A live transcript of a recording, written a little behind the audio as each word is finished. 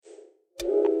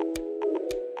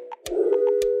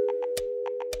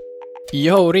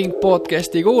Jou Ring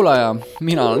podcasti kuulaja,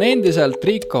 mina olen endiselt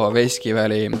Riiko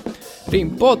Veskiväli.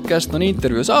 Ring podcast on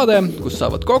intervjuu saade, kus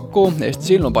saavad kokku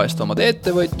Eestis ilmapaistvamad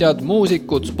ettevõtjad,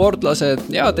 muusikud,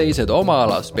 sportlased ja teised oma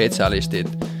ala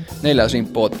spetsialistid. 4. Ring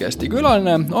podcasti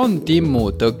külaline on Timmu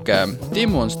Tõke.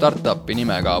 Timmu on startupi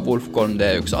nimega Wolf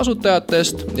 3D üks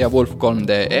asutajatest ja Wolf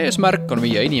 3D eesmärk on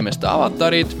viia inimeste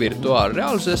avatarid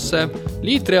virtuaalreaalsusesse,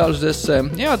 liitreaalsusesse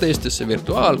ja teistesse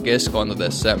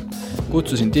virtuaalkeskkondadesse.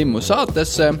 Kutsusin Timmu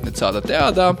saatesse, et saada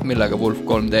teada, millega Wolf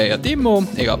 3D ja Timmu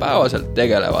igapäevaselt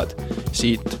tegelevad.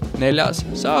 Siit 4.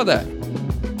 saade.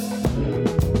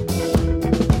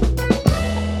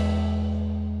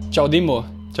 Tšau Timmu!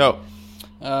 Tšau!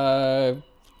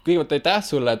 Kõigepealt aitäh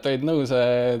sulle, et olid nõus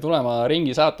tulema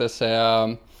Ringi saatesse ja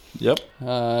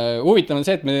huvitav on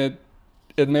see, et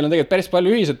meil on tegelikult päris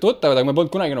palju ühised tuttavad, aga me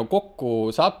polnud kunagi kokku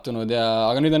sattunud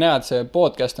aga nüüd on hea, et see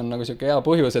podcast on nagu selline hea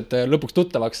põhjus, et lõpuks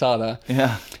tuttavaks saada.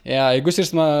 Ja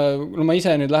kusjuures ma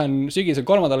ise nüüd lähen sügisel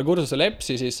 3. kursusele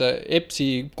EPSi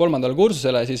 3.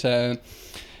 kursusele,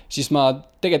 siis ma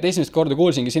tegelikult esimest korda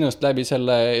kuulsingi sinust läbi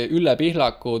selle Ülle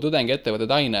Pihlaku tudengiettevõtte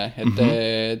Taine, et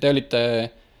te olite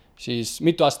siis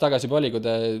mitu aastat tagasi juba oli, kui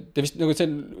te vist nagu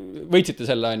võitsite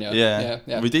selle, on ju?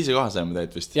 Või teise koha saime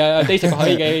teilt vist. Ja teise koha,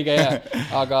 õige.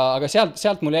 Aga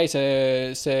sealt mul jäi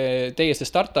see teie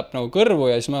startup nagu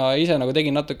kõrvu ja siis ma ise nagu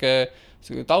tegin natuke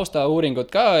taustauuringut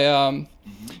ka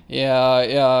ja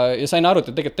sain aru,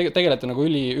 et tegelete nagu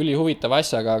üli huvitava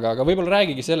asjaga, aga võib-olla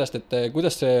räägigi sellest, et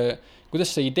kuidas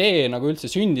see idee nagu üldse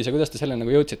sündis ja kuidas te selle nagu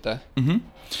jõudsite?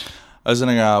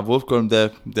 Ühesõnaga, Wolf 3D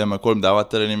teeme 3D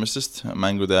avatari inimestest,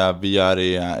 mängude ja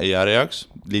VR-i ja AR-i jaoks,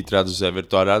 liitreaalsuse ja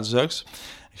virtuaalreaalsuse jaoks.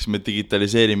 Eks me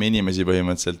digitaliseerime inimesi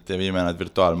põhimõtteliselt ja viime nad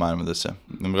virtuaalmaailmadesse.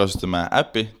 Me kasutame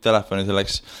äppi, telefoni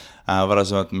selleks,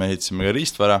 varasemalt me ehitasime ka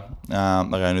riistvara,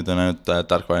 aga nüüd on ainult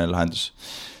tarkvaline lahendus.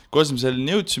 Koos me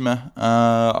selleni jõudsime,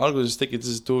 alguses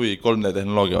tekitas huvi 3D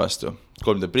tehnoloogia vastu,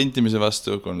 3D printimise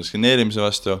vastu, 3D skeneerimise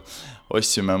vastu,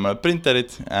 ostsime mõned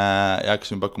printerid ja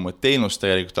hakkasime pakkuma teenust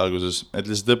tegelikult alguses, et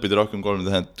lihtsalt õppida rohkem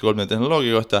 3D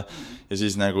tehnoloogia kohta ja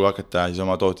siis nagu hakata siis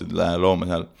oma tooted looma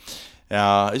seal.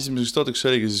 Ja esimeseks tooteks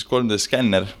oligi siis 3D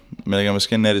skänner, millega me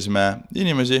skenneerisime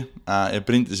inimesi ja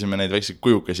printisime neid väikseid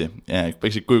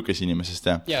kujukesi inimesest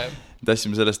ja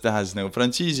tahtsime sellest teha siis nagu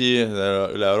frantsiisi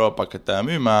üle Euroopa hakata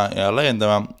müüma ja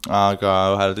laiendama, aga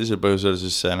ühel teisel põhjusel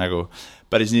siis nagu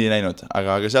päris nii läinud,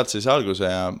 aga sealt sai see alguse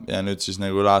ja nüüd siis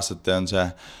nagu aastate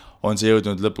on see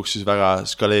jõudnud lõpuks siis väga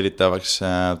skaleeritavaks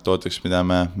tooteks, mida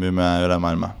me müüme üle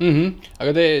maailma.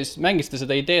 Aga te mängisite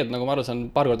seda ideed, nagu ma aru saan,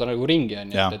 paar korda nagu ringi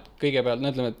on, et kõigepealt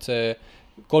ütleme, et see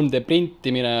 3D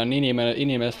printimine on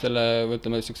inimestele,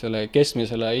 ütleme,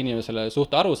 keskmisele inimesele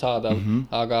suht arusaadav,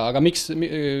 aga mis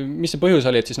see põhjus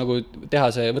oli, et siis nagu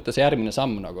võtta see järgmine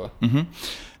samm nagu?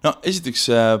 No esiteks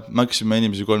me hakkasime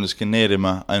inimesi 3D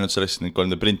skeneerima ainult selleks, et neid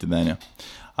 3D printida,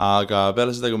 aga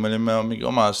peale seda, kui me olime mingi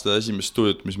oma seda esimest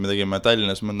stuudiot, mis me tegime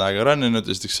Tallinnas mõnda aega ranninud,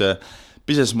 esiteks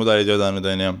business-mudelid jõudanud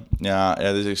ja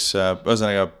teiseks,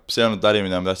 ühesõnaga see on tari,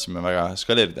 mida me tahtsime väga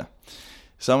skaleerida.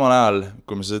 Samal ajal,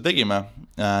 kui me seda tegime,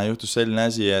 juhtus selline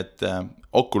asi, et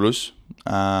Oculus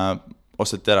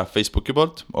osteti ära Facebooki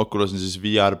poolt. Oculus on siis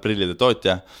VR-prillide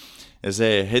tootja ja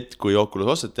see hetk, kui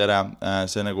Oculus osteti ära,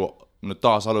 see nagu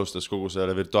taas alustas kogu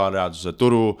selle virtuaalreaalsuse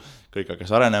turu, kõik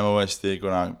hakkas arenema uuesti,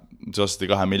 kuna see osteti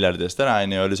 2 miljardi eest ära,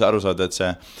 oli see aru saada, et see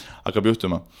hakkab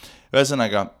juhtuma.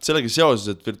 Ühesõnaga, sellega seoses,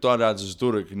 et virtuaalreaalsuse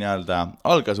turg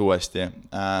algas uuesti,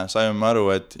 saime aru,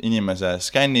 et inimese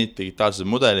skännid, digitaalsed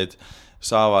mudelid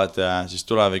saavad siis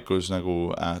tulevikus nagu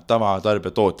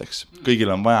tavatarbija tooteks. Kõigil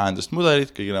on vaja endast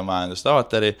mudelit, kõigil on vaja endast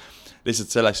avatari,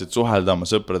 lihtsalt selleks, et suhelda oma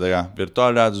sõpradega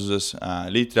virtuaalreaalsuses,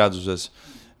 liitreaalsuses,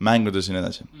 mängudes ja nii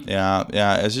edasi.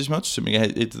 Ja siis me otsusimegi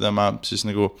ehitada oma siis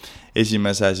nagu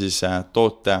esimese siis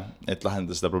toote, et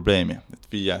lahendada seda probleemi, et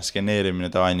viia skeneerimine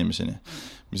tavainimeseni,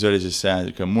 mis oli siis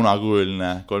munakujuline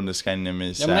 3D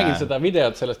skännimis. Ja ma nägin seda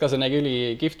videot sellest ka, see nägi üli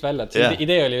kihvt välja, et see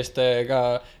idee oli vist ka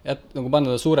nagu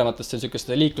panna suurematesse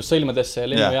liiklussõlmadesse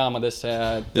ja lennujaamadesse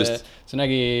ja see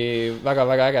nägi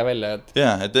väga-väga äge välja.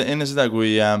 Et enne seda,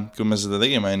 kui me seda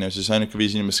tegime, siis ainuke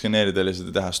 5 inimest skeneerida oli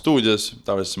seda teha stuudios,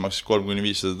 tavaliselt maksis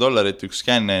 $300–500 üks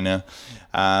skänn,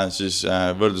 siis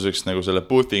võrdluseks nagu selle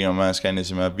boothiga me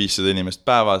skännisime 500 inimest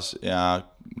päevas ja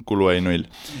kulu ei 0.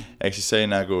 Ehk siis see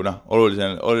nagu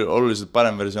oluliselt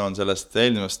parem versioon sellest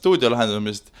eelnevast stuudio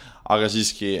lahendamisest, aga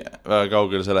siiski väga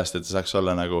kaugel sellest, et see saaks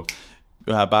olla nagu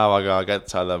ühe päevaga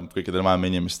kätt saada kõikidele maailma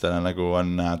inimestele, nagu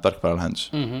on tarkvara lahendus.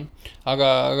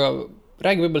 Aga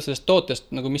räägi võib-olla sellest tootest,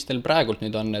 nagu mis teil praegult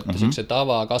nüüd on, et sellise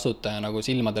tavakasutaja nagu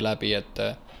silmade läbi, et...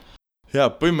 Ja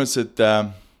põhimõtteliselt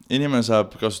inimene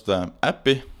saab kasutada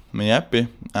äppi, meie äppi,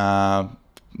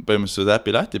 põhimõtteliselt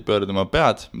äpi lahti, pöörad oma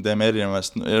pead, me teeme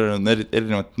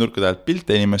erinevat nurkade alt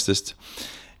pilte inimestest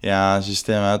ja siis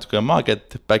teeme natuke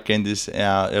maaget backendis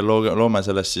ja loome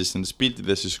sellest siis nendes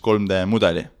piltides siis 3D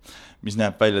mudeli, mis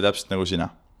näeb välja täpselt nagu sina.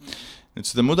 Nüüd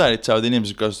seda mudelit saavad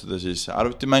inimesed kasutada siis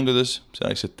arvutimängudes,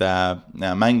 selleks, et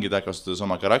mängida, kasutades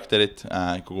oma karakterit,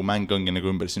 kogu mäng ongi nagu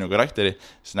ümber sinu karakteri,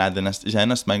 sa näed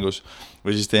iseennast mängus,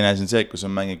 või siis teine asi on see, kus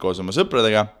on mängid koos oma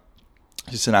sõpradega,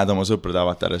 siis sa näed oma sõprade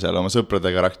avatari seal, oma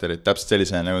sõprade karakterit, täpselt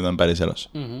sellise nagu ta on päris elus.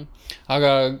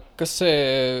 Aga kas see,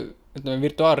 ütleme,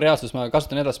 virtuaalreaalsus, ma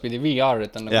kasutan edaspidi VR,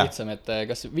 et on nagu lihtsam, et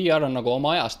kas VR on nagu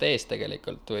oma ajast ees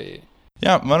tegelikult või?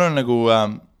 Ja, ma arvan nagu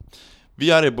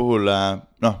VR-i puhul,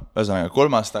 ühesõnaga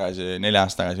 3 aasta tagasi, 4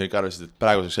 aasta tagasi kõik arvasid, et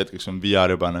praeguseks hetkeks on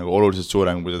VR juba nagu oluliselt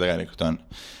suurem, kui ta tegelikult on.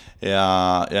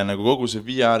 Ja nagu kogu see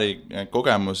VR-i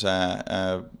kogemuse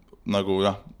nagu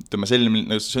ütleme, see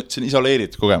on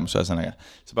isoleeritud kogemus, ühesõnaga.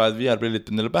 Sa paned VR-prillid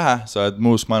endale pähe, sa oled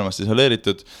muust maailmast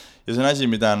isoleeritud ja see on asi,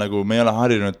 mida nagu me ei ole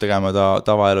harjunud tegema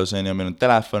tavaelus, meil on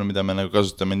telefon, mida me nagu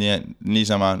kasutame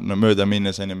niisama mööda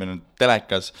minnes, meil on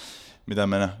telekas, mida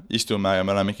me istume ja me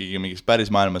oleme ikkagi mingis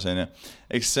päris maailmas.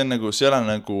 Eks see on nagu, see ei ole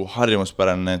nagu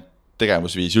harjumuspärane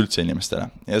tegevusviis üldse inimestele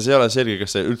ja see ei ole selge,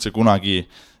 kas see üldse kunagi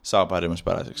saab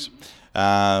harjumuspäraseks.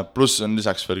 Pluss on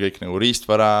lisaks veel kõik nagu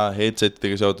riistvara,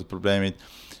 headsetidega seotud probleemid.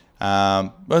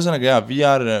 Ühesõnaga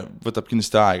VR võtab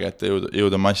kindlasti aega, et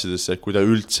jõuda massidesse, kui ta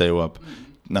üldse jõuab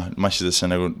massidesse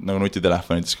nagu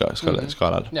nutitelefonides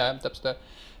skaalal. Jaa, täpselt.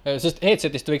 Sest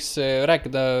headsetist võiks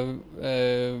rääkida,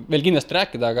 veel kindlasti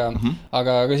rääkida,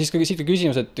 aga siis ka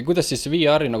küsimus, et kuidas siis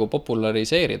VR-i nagu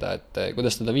populariseerida, et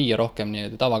kuidas seda viia rohkem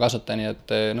nii tavakasutajani,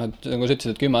 et nagu sa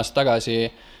ütlesid, et 10 aastat tagasi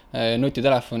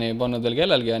nutitelefoni polnud veel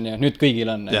kellelgi on ja nüüd kõigil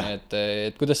on, et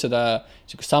kuidas seda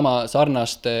sama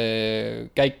sarnast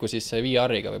käiku siis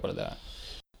VR-iga võib-olla teha?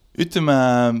 Ütleme,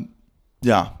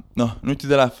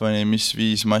 nutitelefoni, mis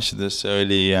viis massidesse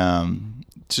oli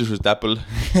sisuliselt Apple,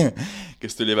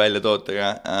 kes tuli välja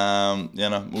tootega ja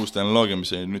uus tehnoloogia,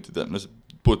 mis oli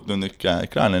puutundlik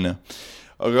ekraan on ju.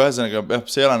 Aga ühesõnaga,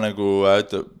 see ei ole nagu,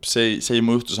 see ei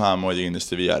muutu samamoodi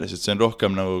kindlasti VR-is, et see on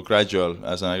rohkem nagu gradual,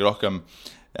 ühesõnaga rohkem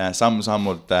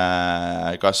samm-sammult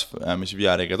kasv, mis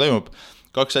VR-iga toimub.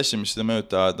 2 asja, mis seda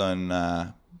mõjutavad, on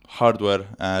hardware,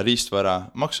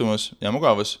 riistvara, maksumus ja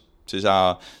mugavus. See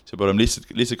peab olema lihtsalt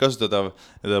kasutatav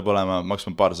ja ta peab olema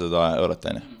maksma €200,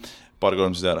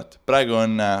 $200-300 eurot. Praegu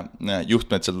on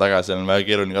juhtmed seal taga, seal on väga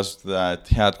keeruline kasutada, et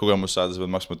head kogemust saada, sa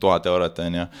pead maksma €1000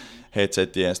 on ju,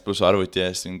 headseti eest pluss arvuti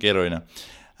eest, on keeruline.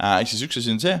 Ehk siis üks asi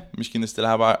on see, mis kindlasti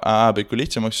läheb ajapikku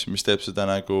lihtsamaks, mis teeb seda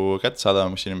nagu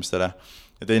kättesaadavamaks inimestele.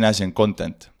 Ja teine asi on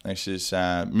content, ehk siis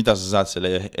mida sa saad selle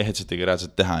headsetiga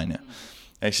reaalselt teha on ju.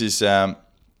 Ehk siis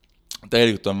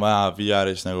tegelikult on vaja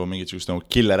VR-is nagu mingisugust nagu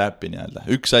killer appi nii-öelda.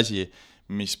 Üks asi,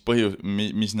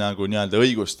 mis nagu nii-öelda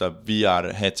õigustab VR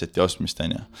headseti ostmist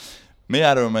on ju. Me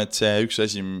arvame, et see üks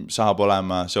asi saab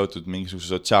olema seotud mingisuguse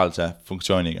sotsiaalse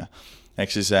funktsiooniga. Ehk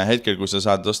siis hetkel, kui sa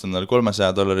saad osta endale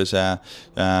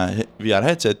 $300 VR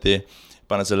headseti,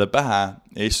 pane selle pähe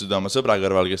ja istuda oma sõbra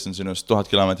kõrval, kes on sinust 1000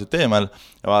 kilomeetrit eemal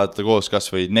ja vaadata koos kas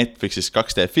või Netflixis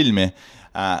 2D filmi.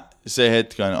 See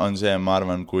hetk on see, ma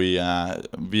arvan, kui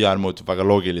VR muutub väga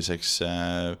loogiliseks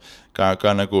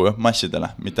ka nagu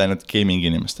massidele, mitte ainult gaming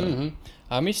inimestele.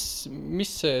 Aga mis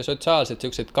sotsiaalsed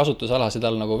sellised kasutusalasid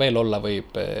all nagu veel olla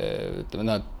võib,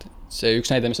 see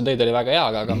üks näide, mis on tõid, oli väga hea,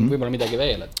 aga võib-olla midagi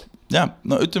veel? Ja,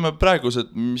 ütleme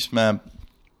praegused,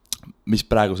 mis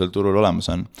praegusel turul olemas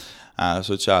on,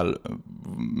 social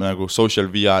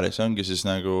VR-is ongi siis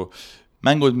nagu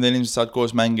mängud, mida inimesed saad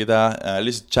koos mängida,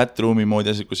 lihtsalt chat-roomi moodi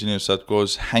asjad, kus inimesed saad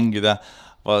koos hängida,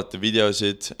 vaadata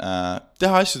videosid,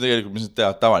 teha asju tegelikult, mis nad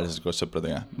teevad tavaliselt koos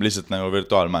sõpradega, lihtsalt nagu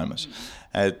virtuaalmaailmas.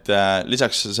 Et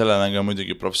lisaks sellele on ka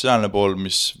muidugi professionaalne pool,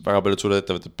 mis väga paljud suured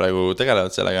ettevõtted praegu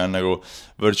tegelevad sellega, on nagu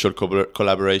virtual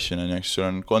collaboration, ehk sul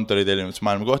on kontorid erinevates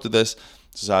maailma kohtades,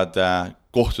 sa saad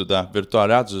kohtuda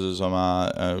virtuaalreaalsuses oma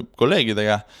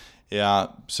kolleegidega ja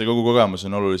see kogu kogemus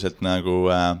on oluliselt nagu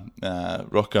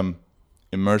rohkem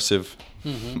immersive,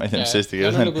 ma ei tea, mis eesti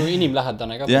keeles on. Nagu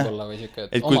inimlähedane ka võib olla või siuke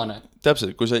omane.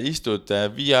 Täpselt, kui sa istud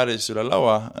VR-is üle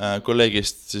laua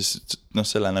kolleegist, siis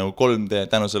selle nagu 3D,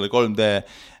 tänu selle 3D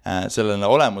sellele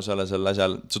olemusele selle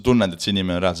asjal, sa tunned, et see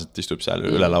inimene reaalselt istub seal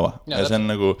üle laua. Ja see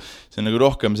on nagu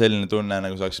rohkem selline tunne,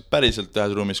 nagu sa oleksid päriselt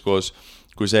ühes ruumis koos,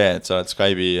 kui see, et sa oled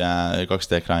Skype'i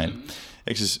 2D ekraanil.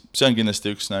 Ehk siis see on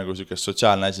kindlasti üks nagu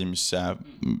sotsiaalne asi, mis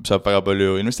saab väga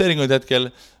palju investeeringuid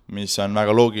hetkel, mis on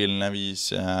väga loogiline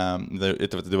viis, mida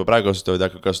ettevõtted juba praegu kasutavad ja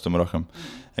hakkab kasutama rohkem.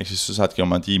 Ehk siis sa saadki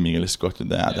oma tiimiga lihtsalt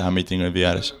kohtuda ja teha meetinguid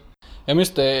VR-is. Ja minu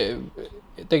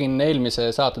tegin eelmise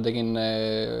saate, tegin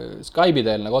Skype'i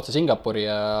teel nagu otse Singapuri,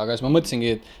 aga siis ma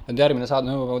mõtlesingi, et järgmine saate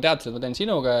nagu teadsin, et ma teen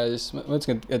sinuga ja siis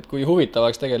mõtlesin, et kui huvitav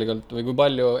oleks tegelikult või kui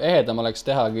palju ehedam oleks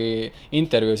tehagi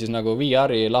intervjuu siis nagu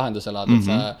VR-i lahendusel, et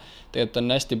sa tegelikult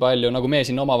on hästi palju, nagu me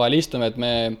siin omavahel istume, et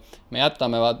me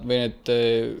jätame või need,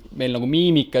 meil nagu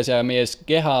miimikas ja meie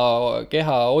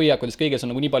keha hoiakudest kõiges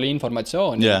on nagu nii palju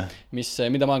informatsiooni,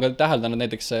 mida ma olen ka täheldanud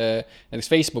näiteks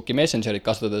Facebooki Messengerit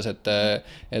kasutades,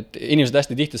 et inimesed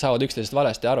hästi tihti saavad üksteisest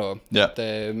valesti aru. Et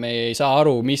me ei saa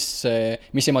aru, mis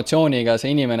emotsiooniga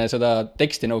see inimene seda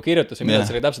teksti nagu kirjutas või mida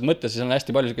sellega täpselt mõttes, siis on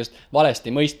hästi palju sellist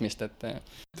valesti mõistmist.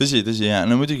 Tõsi, jah.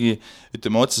 No muidugi,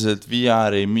 ütleme otseselt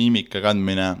VR-i miimika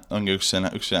kandmine ongi üks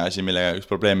asi, üks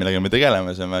probleem, millega me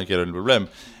tegeleme, see on väga keeruline probleem,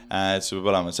 et see peab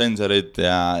olema sensorid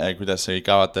ja kuidas see kõik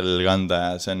avataril kanda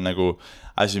ja see on nagu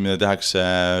asi, mida tehakse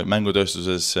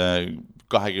mängutööstuses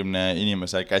 20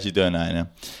 inimese käsitööna,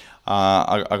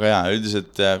 aga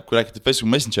üldiselt, kui räägite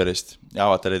Facebook Messengerist ja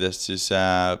avataridest, siis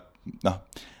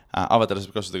avatarid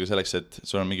saab kasutada ka selleks, et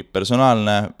sul on mingi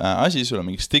personaalne asi, sul on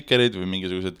mingi stickerid või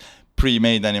mingisugused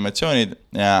pre-made animatsioonid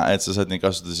ja et sa saad neid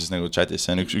kasutada siis nagu chatis,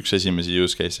 see on üks esimesi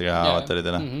use case'iga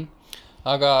avataridele.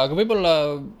 Aga võib-olla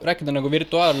rääkida nagu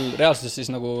virtuaalreaalsusest siis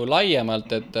nagu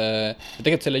laiemalt, et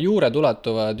tegelikult selle juured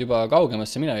ulatuvad juba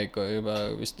kaugemasse minevikku, juba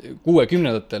vist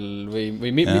 60-ndatel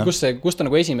või kus ta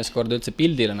nagu esimest korda üldse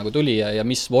pildile nagu tuli ja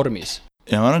mis vormis?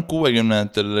 Ja ma arvan,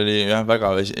 60-ndatel oli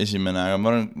väga esimene, aga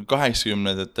ma arvan,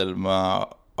 80-ndatel ma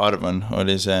arvan,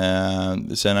 oli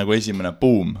see nagu esimene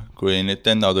boom, kui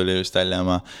Nintendo tuli vist välja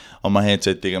oma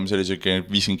headsetiga, mis oli selline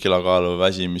 50 kilo kaaluv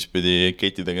asi, mis pidi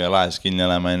kettidega laes kinni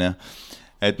olema,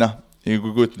 et kui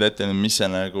kujutad ette, mis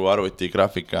see nagu arvuti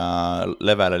graafika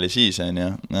level oli siis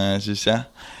siis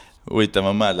huvitav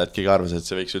on mõelda, et keegi arvas, et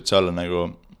see võiks üldse olla nagu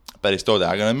päris toode,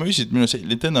 aga nad müüsid,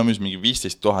 Nintendo müüs mingi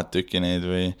 15 000 tükki neid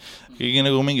või keegi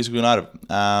nagu mingisugune arv,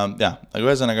 aga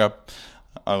ühesõnaga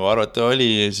aga arvata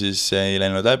oli, siis ei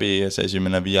läinud läbi ja see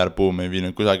esimene VR-boom ei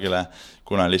viinud kusagile,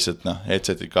 kuna lihtsalt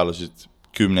headsetid kaalusid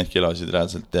 10 kilosid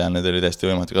reaalselt ja need oli täiesti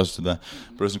võimatu kasutada.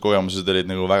 Pluss need kogemused olid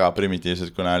nagu väga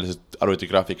primitiivsed, kuna lihtsalt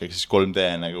arvutigraafik, siis 3D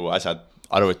nagu asjad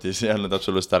arvutis ei olnud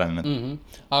absoluutselt arenenud.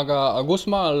 Aga kus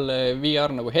maal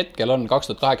VR nagu hetkel on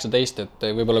 2018, et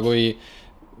võib-olla kui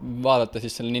vaadata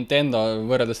siis selle Nintendo,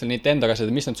 võrreldes selle Nintendoga,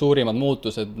 mis need suurimad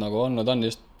muutused nagu olnud on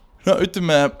just? No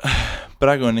ütleme,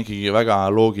 praegu on ikkagi väga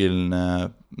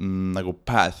loogiline nagu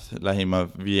path lähima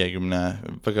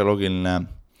 50, väga loogiline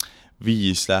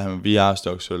viis läheme 5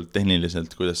 aasta jooksul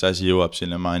tehniliselt, kuidas see asi jõuab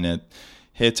sinna maani, et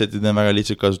headsetid on väga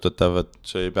lihtsalt kasutatavad,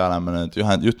 sa ei pea olema need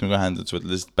juhtmega ühendad, sa võtad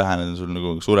lihtsalt pähe, need on sul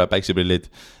nagu suure päiksiprillid,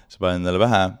 sa paned endale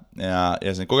pähe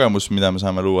ja see kogemus, mida me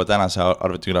saame luua tänase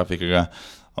arvutigraafikaga,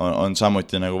 on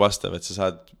samuti nagu vastav, et sa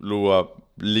saad luua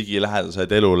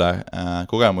ligilähedased elule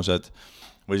kogemused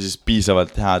või siis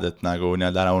piisavalt head, et nagu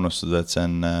nii-öelda ära unustada, et see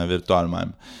on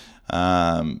virtuaalmaailm.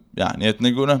 Nii et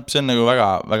nagu see on nagu väga,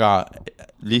 väga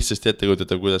lihtsasti ette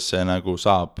kujutatav, kuidas see nagu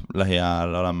saab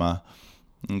lähiajal olema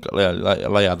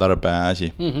laia tarbe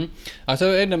asi. Aga sa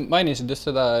enne mainisid just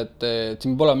seda, et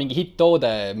siin pole mingi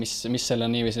hitt-toode, mis selle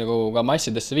niiviisi nagu ka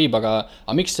massidesse viib, aga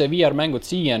miks see VR-mängud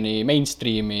siiani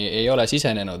mainstreami ei ole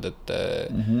sisenenud, et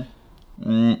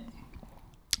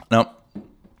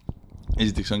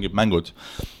esiteks ongi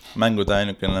mängude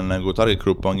ainukene nagu target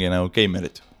group ongi nagu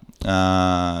geimerid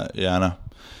ja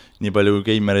nii palju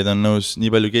geimerid on nõus,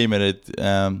 nii palju geimerid,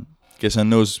 kes on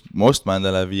nõus ostma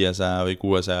endale 500 või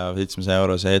 600 või 700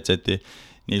 eurose headseti,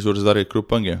 nii suur see target group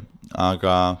ongi,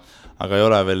 aga ei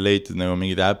ole veel leitud nagu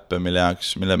mingid äppe,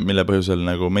 mille põhjusel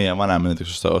nagu meie vanemad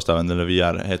näiteks ostavad endale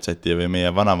VR headseti või meie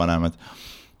vanavanemad,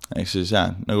 ehk siis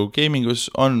nagu gamingus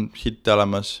on hitte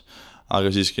olemas, aga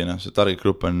siiski, see target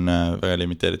group on väga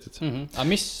limiteeritud. Aga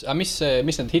mis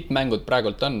need hitmängud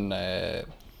praegult on?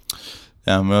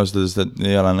 Ma ausalt, et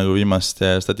ei ole nagu viimast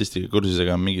statistika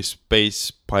kursusega, mingi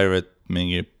Space Pirate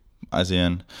mingi asi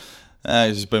on.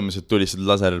 Siis põhimõtteliselt tulistad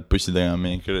laserpüstidega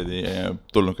mingi kuradi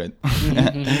tulnukaid.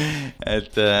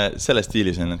 Et selle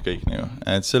stiilis on need kõik nagu.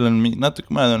 Et seal on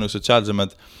natuke mõned on nagu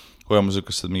sotsiaalsemad kogemused,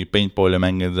 kus saad mingi paintballi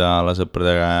mängida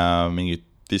lasõpradega ja mingi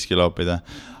diski loopida.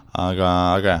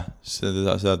 Aga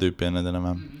seda tüüpi on need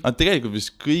enam. Aga tegelikult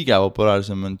vist kõige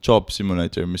populaarsem on Job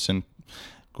Simulator, mis on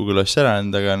Google asja ära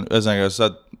endaga, ühesõnaga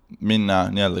saad minna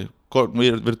nii-öelda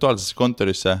virtuaalsesse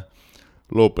kontorisse,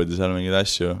 loopida seal mingeid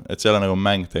asju, et seal on nagu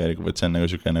mäng tegelikult, et see on nagu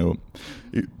siuke nagu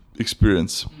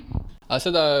experience. Aga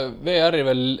seda VR-i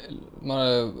veel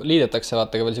liidetakse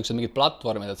vaata ka veel siuksed mingid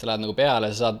platvormid, et sa lähed nagu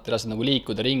peale, sa saad nagu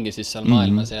liikuda ringi siis seal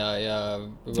maailmas ja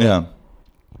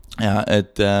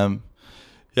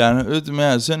ütleme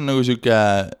see on nagu siuke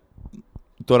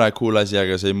tore cool asi,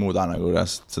 aga see ei muuda nagu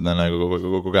seda nagu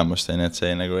kogemust, et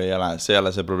see nagu ei ole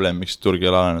see probleem, miks turg ei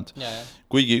ole arenenud.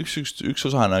 Kuigi üks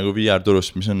osa nagu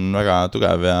VR-turust, mis on väga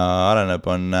tugev ja areneb,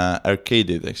 on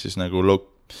arcade'id, ehk siis nagu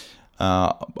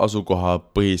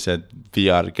asukohapõhised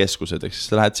VR-keskused, ehk siis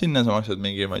sa lähed sinna, sa maksad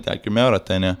mingi, ma ei tea, 10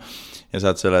 eurot, ja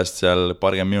saad sellest seal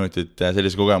paarkümmend minutit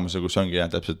sellise kogemuse, kus ongi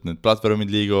täpselt need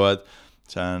platvormid liiguvad,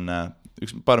 see on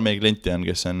paar meie klienti on,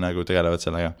 kes on nagu tegelevad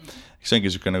sellega. See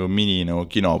ongi selline nagu mini nagu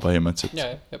kino põhimõtteliselt.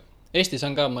 Ja. Eestis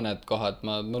on ka mõned kohad,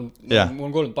 mul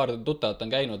kuulnud paar tuttavat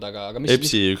on käinud, aga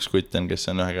EPSi üks kutt on, kes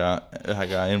on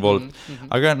ühega involved.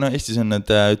 Aga no Eestis on need,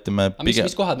 ütleme...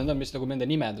 Mis kohad need on, mis nagu nende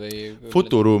nimed või...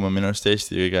 Futuruum on minu arust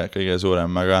Eesti kõige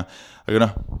suurem, aga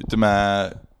noh, ütleme,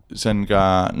 see on ka,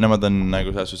 nemad on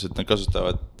nagu selles suhtes, et nad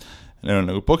kasutavad, neil on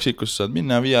nagu boksid, kus saad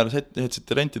minna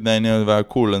VR-headseti rentida, väga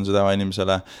cool on seda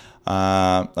inimesele,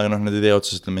 aga noh, nad ei tee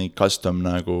otseselt mingi custom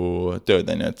nagu tööd,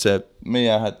 et see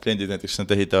meie kliendid näiteks,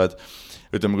 nad ehitavad,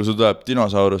 ütleme, kui sul tuleb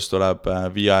dinosaurus, tuleb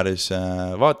VR-is,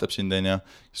 vaatab sind,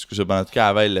 siis kui sa paned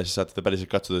käe välja, siis saad teda päriselt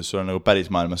katsuda, siis sul on nagu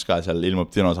päris maailmas ka, seal ilmub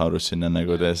dinosaurus sinna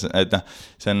nagu, et noh,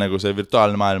 see on nagu see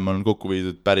virtuaalne maailm on kokku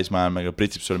viidud päris maailmaga,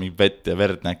 pritsib sulle mingi vett ja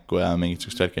verd näkku ja mingit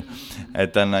sukst värki, et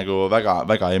ta on nagu väga,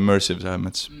 väga immersive selles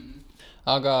mõttes.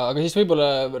 Aga siis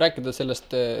võib-olla rääkida sellest,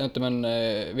 ütleme, on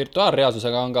virtuaalreaalsus,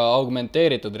 aga on ka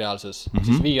augmenteeritud reaalsus,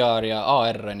 siis VR ja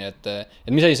AR on, et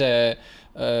mis asi see,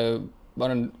 ma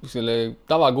arvan, selle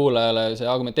tavakuulajale see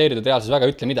augmenteeritud reaalsus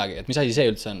väga ütle midagi, et mis asi see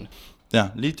üldse on?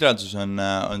 Jah, liitreaalsus on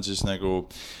siis nagu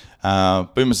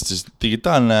põhimõtteliselt siis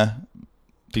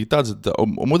digitaalsed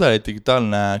mudelid,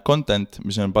 digitaalne content,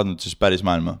 mis on pandud siis päris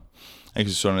maailma. Ehk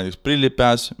siis sul on näiteks prillid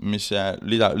peas, mis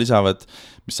lisavad,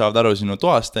 mis saavad aru sinu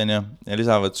toast, ja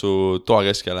lisavad su toa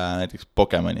keskele näiteks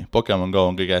Pokemoni. Pokemon Go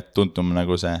on kõige tuntum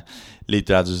nagu see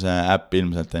liitreaalsuse äpp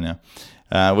ilmselt,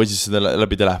 või siis seda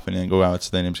läbi telefoni kogevad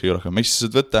seda inimesi kõige rohkem. Miks sa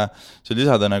saad võtta, sa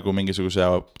lisada nagu mingisuguse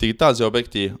digitaalse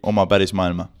objekti oma päris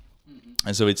maailma.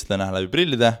 Ja sa võid seda näha läbi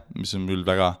prillide, mis on küll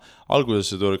väga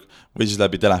alguses see turg, või siis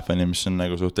läbi telefoni, mis on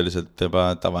nagu suhteliselt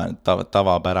juba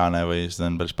tavapärane või seda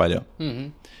on päris palju.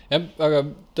 Jah, aga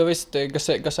ta vist, kas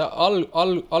see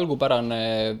algupärane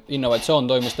innovatsioon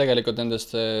toimus tegelikult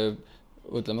nendest,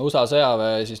 ütleme, USA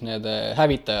sõjaväe siis need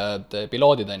hävitajad,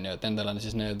 piloodid on ju, et endal on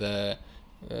siis need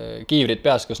kiivrid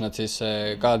peas, kus nad siis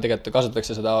ka tegelikult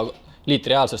kasutatakse seda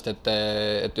liitreaalsust,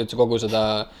 et üldse kogu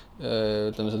seda,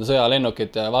 ütleme, seda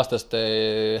sõjalennukit ja vastast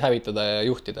hävitada ja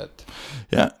juhtida, et...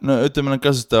 Ja, no ütleme, nad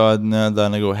kasutavad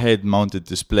nagu head-mounted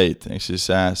display'd, ehk siis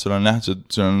sul on nähtud,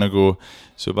 sul on nagu,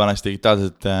 sul pannakse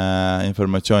digitaalset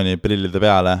informatsiooni prillide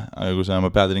peale, aga kui sa oma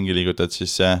pead ringi liigutad,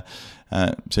 siis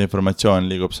see informatsioon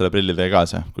liigub selle prillidega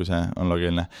kaasa, kui see on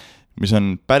loogiline. Mis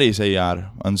on päris AR,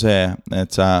 on see,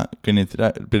 et sa kõnnid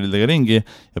prillidega ringi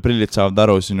ja prillid saavad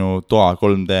aru sinu toa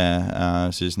 3D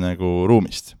siis nagu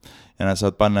ruumist. Ja nad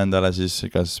saavad panna endale siis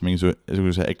kas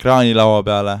mingisuguse ekraani laua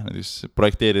peale, näiteks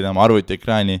projekteerida oma arvuti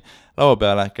ekraani laua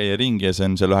peale, käia ringi ja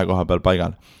see on seal ühe koha peal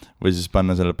paigal. Või siis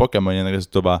panna selle Pokemoni enda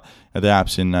käest tuba ja ta jääb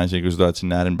sinna, isegi kui sa tuled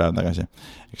sinna järgmine päev tagasi.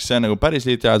 Eks see on nagu päris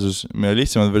liitreaalsus, meie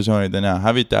lihtsamad versioonid on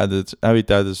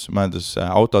hävitajades, mõeldes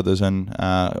autodes on,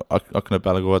 akna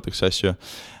peale kuvatakse asju.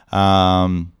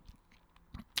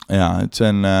 Ja, et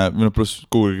see on, pluss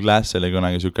Google Glass oli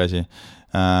kunagi siuke asi.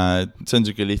 See on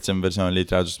siuke lihtsam versioon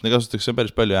liitreaalsust. Me kasutatakse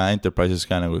päris palju enterprises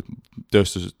ka nagu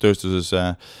tööstuses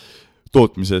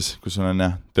tootmises, kus on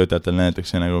töötajatel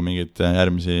näitakse nagu mingid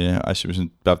järgmisi asju, mis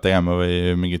nüüd peab tegema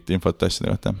või mingit infot asjade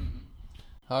kohta.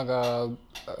 Aga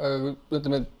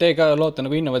ütleme, te ka loote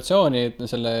nagu innovatsiooni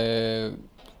selle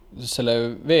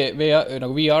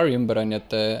nagu VR ümber on,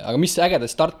 aga mis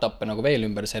ägedad startup'e nagu veel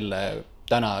ümber selle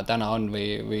täna on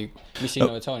või mis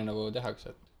innovatsiooni nagu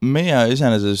tehakse? Meie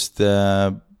iseenesest,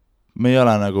 me ei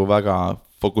ole nagu väga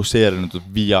fokusseerinud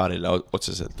VR-ile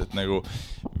otseselt, et nagu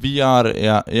VR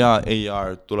ja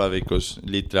AR tulevikus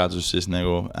liitreaalsus siis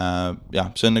nagu,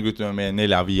 see on nagu ütleme meie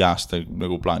 4-5 aasta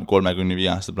nagu plaan, 3-5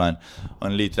 aasta plaan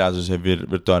on liitreaalsus ja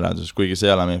virtuaalreaalsus, kuigi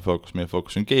see ei ole meie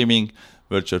fookus on gaming,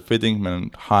 virtual fitting, meil on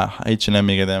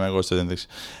H&M-iga teeme koostööd näiteks.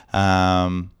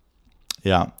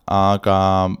 Aga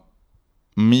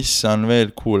mis on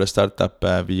veel cool startup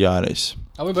VR-is?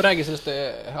 Aga võib räägi sellest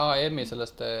H&M-i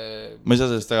sellest... Ma ei saa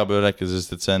sellest väga palju rääkida,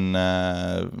 sest et see on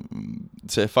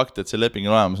see fakt, et see leping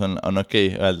olemas on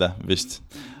okei öelda vist,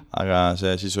 aga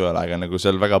see sisu ei ole, aga nagu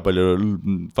seal väga palju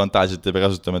fantaasiat ei pea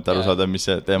kasutama, et aru saada, mis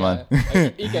see teema on.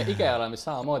 IKEA olen vist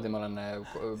samamoodi, ma olen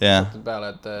puutud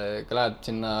peale, et kui lähed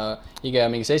sinna IKEA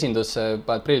mingisse esindusse,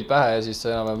 paned prillid pähe ja siis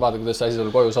vaatad, kuidas see asi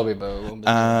sulle koju sobib.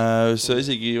 Sa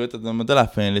isegi võtad oma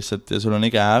telefoni lihtsalt ja sul on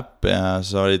IKEA äpp ja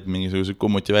sa olid mingisuguse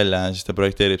kummuti välja ja siis ta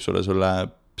projekteerib sulle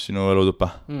sinu elutuppa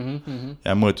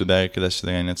ja mõõtuda kõikide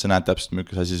asjadega, nii et sa näed täpselt,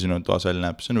 milline asi sinu toas välja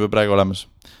näeb. See on juba praegu olemas.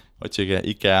 Otsige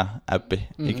IKEA äppi,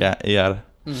 IKEA AR.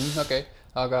 Okei,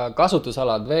 aga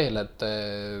kasutusalad veel, et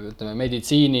ütleme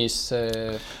meditsiinis...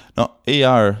 No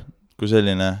AR kui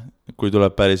selline, kui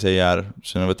tuleb päris AR,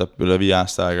 see võtab üle 5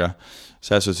 aasta aega.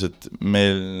 Selles suhtes, et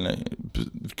meil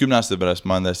 10 aasta pärast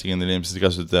ma olen täiesti kindel inimesed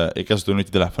ei kasuta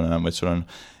nutitelefoni enam, vaid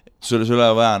sul ei ole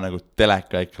vaja nagu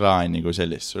teleka ekraani kui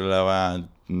sellist, sul ei ole vaja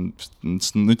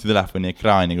nutitelefoni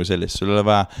ekraani kui sellist, sul ei ole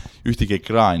vaja ühtegi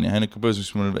ekraani. Ainuke põhjus,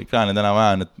 kus mul ekraani täna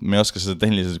vaja on, et me ei oska seda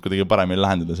tehniliselt kuidagi paremini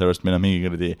lahendada, sellepärast meil on mingi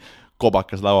kuradi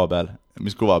kobakas laua peal,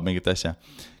 mis kuvab mingit asja.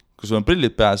 Kui sul on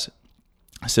prillid peas,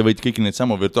 see võid kõiki neid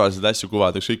samu virtuaalseid asju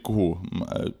kuvada kõik kuhu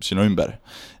sinu ümber.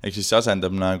 Ehk siis see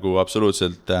asendab nagu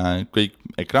absoluutselt kõik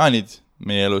ekraanid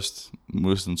meie elust,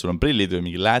 sul on prillid või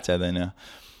mingi läätsed,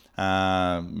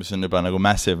 mis on juba nagu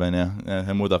massive,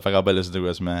 see muudab väga palju seda,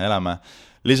 kuidas me elame.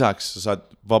 Lisaks sa saad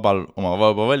oma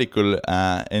vaba valikul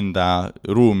enda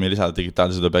ruumi lisada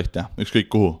digitaalsed objekte,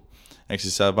 ükskõik kuhu. Ehk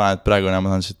siis sa paned praegu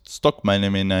ma saan siit Stockmanni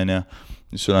minna,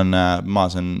 sul on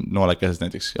maas on noolekesed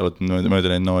näiteks, jalutad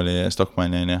mööda neid nooli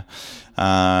Stockmanni,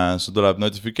 sul tuleb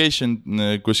notification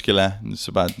kuskile,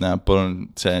 sa paned,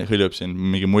 see hõljub siin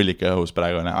mingi mullika õhus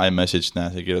praegu, iMessage,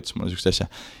 see kirjutas mulle sükst asja.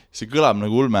 See kõlab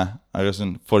nagu ulme, aga see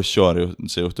on for sure,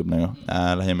 see juhtub nagu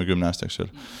lähima 10 aasta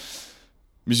jooksul.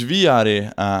 Mis VR-i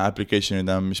applicationid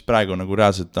on, mis praegu nagu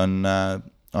reaalselt on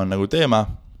nagu teema,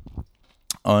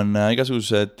 on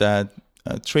igasugused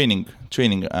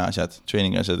training asjad,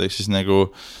 ehk siis nagu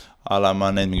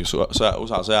alama need mingi USA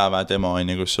sõjaväe demo,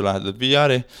 kus sul lähed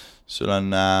VR-i, sul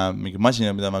on mingi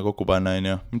masina, mida ma kokku panna,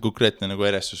 mingi konkreetne nagu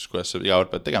erestus, kuidas sa iga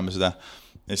kord pead tegema seda,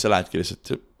 ja sa lähedki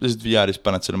lihtsalt VR-is,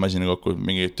 paned selle masina kokku,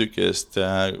 mingi tükkidest,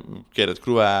 keerad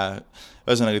kruve,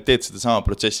 ühesõnaga teed seda sama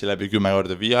protsessi läbi 10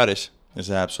 korda VR-is, ja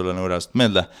see jääb sulle nagu reaalselt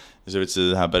meelde, ja sa võid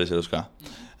seda teha päris elus ka.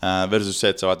 Versus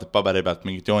see, et sa vaatad paberi pealt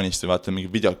mingit joonist või vaatad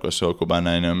mingit videot, kus sa kokku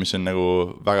panna, mis on nagu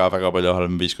väga-väga palju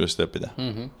halvem viis, kuidas seda õppida.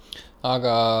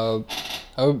 Aga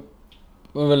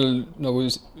ma veel nagu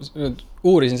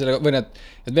uurisin selle, või et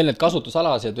veel need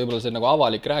kasutusalasid, et võib-olla see nagu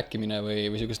avalik rääkimine või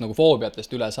sellist nagu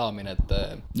foobiatest üle saamine, et...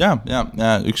 Ja,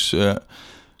 üks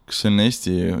see on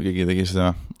Eesti, keegi tegi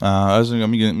seda,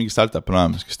 mingi startup on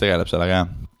olemas, kes tegeleb sellega,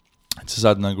 et sa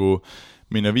saad nagu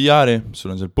minna VR-i,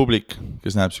 sul on seal publik,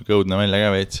 kes näeb siuke õudne välja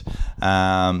ka veits,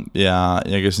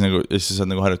 ja kes nagu, ja siis saad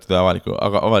nagu harjutada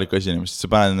avaliku esinemist,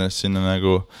 sa paned ennast sinna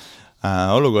nagu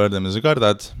olukorda, mida sa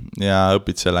kardad, ja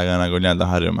õpid sellega nagu nii-öelda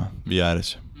harjuma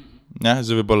VR-is. Jah,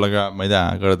 see võib olla ka, ma ei tea,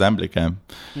 kardad ämblik,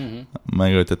 ma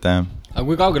ei kujuta ette. Aga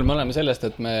kui kaugel me oleme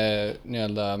sellest, et me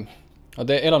nii-öelda...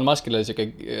 Elon Muskil oli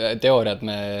selline teooria, et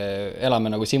me elame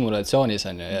nagu simulatsioonis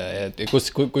on,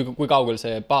 kui kaugel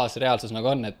see baasreaalsus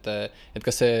nagu on, et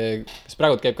kas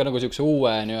praegu käib ka nagu sellise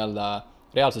uue nii-öelda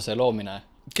reaalsuse loomine?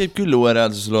 Käib küll uue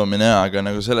reaalsuse loomine, aga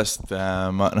nagu sellest,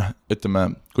 ütleme,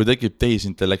 kui tekib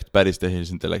tehisintellekt, päris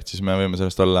tehisintellekt, siis me võime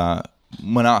sellest olla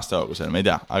mõne aasta kaugusel, me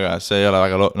ei tea, aga see ei ole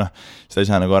väga, seda ei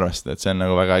saa nagu arvestada, et see on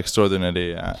nagu väga extraordinary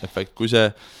efekt, kui see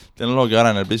tehnoloogia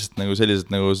areneb lihtsalt nagu selliselt,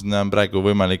 nagu seda on praegu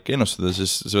võimalik ennustada,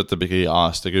 siis see võtab ikkagi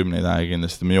aastakümneid aega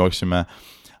kindlasti, me jooksime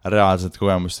reaalselt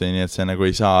kogemusteni, nii et see nagu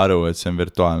ei saa aru, et see on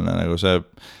virtuaalne, nagu see,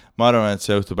 ma arvan, et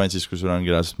see juhtub ainult siis, kui sul on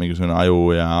reaalselt mingisugune aju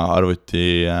ja arvuti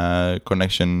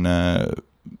connection,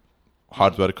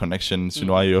 hardware connection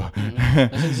sinu aju. See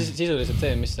on sisuliselt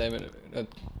see, mis see,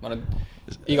 ma arvan,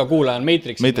 iga kuulaja on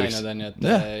Matrixi näinud on, et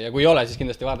ja kui ei ole, siis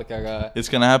kindlasti vaadake, aga...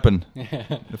 It's gonna happen,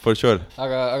 for sure.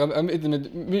 Aga ütleme,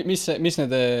 mis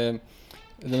seda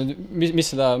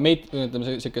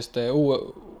sellist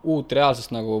uut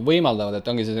reaalsust nagu võimaldavad,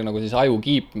 et ongi see nagu siis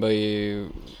ajukiip või...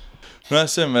 No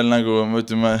see on veel nagu, ma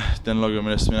ütleme, tehnoloogia,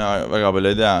 millest mina väga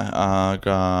palju ei tea,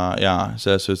 aga jaa,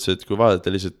 selles suhtes, et kui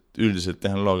vaadata lihtsalt üldiselt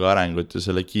tehnoloogia arengut ja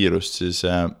selle kiirust, siis...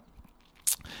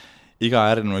 Iga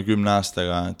järgneva 10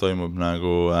 aastaga toimub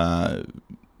nagu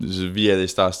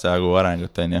 15 aasta jagu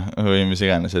arengut või mis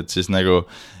iganes, et siis nagu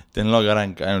tehnoloogia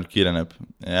areng ainult kiireneb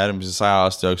ja järgmise 100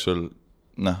 aasta jooksul,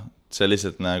 see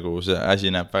lihtsalt nagu see asi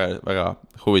näeb väga, väga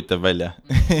huvitav välja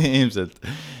ilmselt,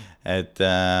 et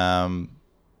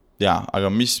jaa, aga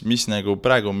mis nagu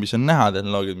praegu, mis on näha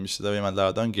tehnoloogiad, mis seda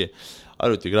võimaldavad, ongi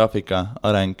arvutigraafika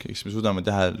areng, eks me suudame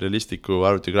teha realistlikku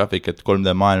arvutigraafikat,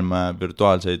 3D maailma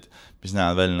virtuaalseid, mis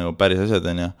näevad välja nagu päris asjad,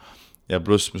 ja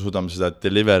pluss me suudame seda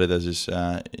deliverida siis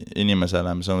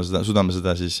inimesele, me suudame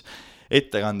seda siis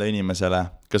ette kanda inimesele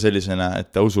ka sellisena,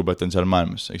 et ta usub, et on seal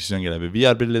maailmas, eks siis ongi läbi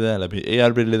VR-prillide, läbi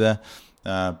AR-prillide,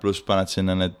 pluss paned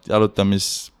sinna need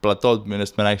jalutamisplatood,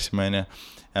 millest me rääksime,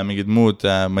 ja mingid muud,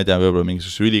 ma ei tea, võib-olla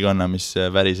mingisuguse ülikonna, mis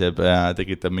väriseb ja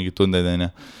tekitab mingid tundeid,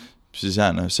 siis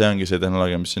see ongi see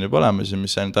tehnoloogia, mis on juba olemas ja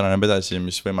mis ainult areneb edasi,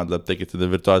 mis võimaldab tekitada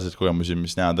virtuaalseid kogemusi,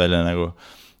 mis näevad välja nagu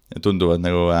ja tunduvad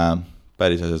nagu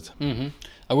päris asjad.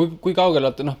 Aga kui kaugel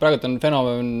olete, praegu on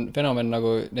fenomen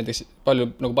nagu näiteks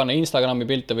palju nagu panna Instagrami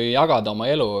pilte või jagada oma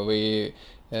elu või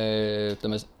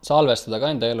ütleme, salvestada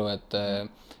ka enda elu, et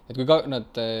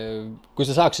kui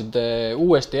sa saaksid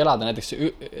uuesti elada näiteks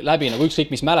läbi nagu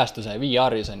ükskõik mis mälestuse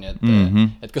VR-is on,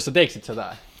 et kas sa teeksid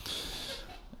seda?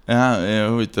 Ja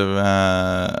huvitav,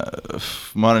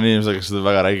 ma olen inimesega, kes seda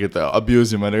väga räägid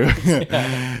abuse ima nagu,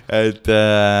 et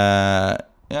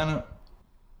ja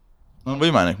on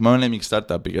võimalik, ma olen mingi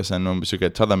startupi, kes on siuke,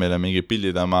 et saada meile mingi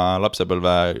pildid oma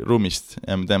lapsepõlve ruumist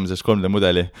ja me teeme sellest 3D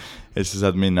mudeli ja siis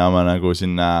saad minna oma nagu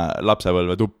sinna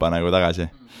lapsepõlve tuppa nagu tagasi.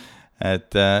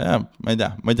 Et ma ei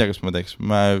tea, kas ma teeks,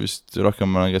 ma vist rohkem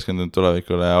olen keskendunud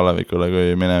tulevikule ja olevikule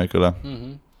kui minevikule.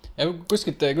 Ja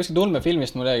kuskilt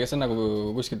ulmefilmist mul jäi, kes on nagu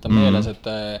kuskilt on meeles, et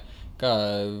ka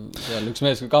seal üks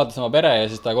mees kaotas oma pere ja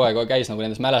siis ta kohe käis nagu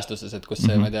nendes mälestustes, et kus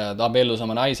ma ei tea, ta abiellus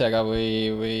oma naisega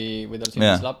või tal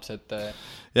sündis laps, et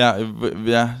ja,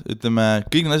 ütleme,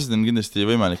 kõik need asjad on kindlasti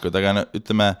võimalikud, aga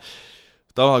ütleme,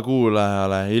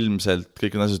 tavakuulajale ilmselt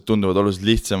kõik need asjad tunduvad oluliselt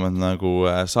lihtsamad nagu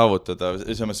saavutada.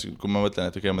 Samas, kui ma mõtlen,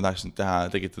 et ma tahaksin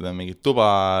tekitada mingi tuba,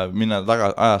 minna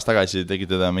ajas tagasi,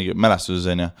 tekitada mingi mälestuses,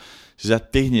 siis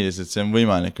tehniliselt see on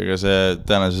võimalik, aga see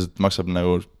tõenäoliselt maksab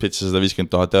nagu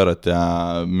 750,000 eurot ja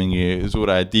mingi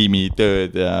suure tiimi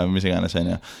tööd ja mis iganes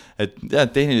on. Et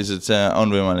tehniliselt see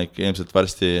on võimalik ilmselt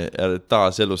varsti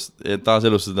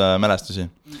taaselustada mälestusi,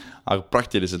 aga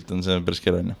praktiliselt on see päris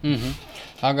keeruline.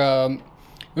 Aga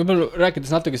võib-olla rääkides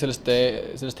natuke sellest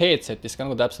headsetist ka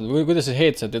nagu täpselt, kuidas see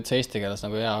headset üldse eesti keeles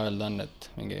nagu hea öelda on, et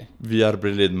mingi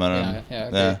VR-prillid, ma arvan.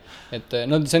 Okay. Et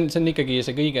see on ikkagi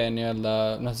see kõige nii-öelda,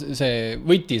 see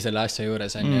võti selle asja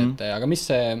juures on, et aga mis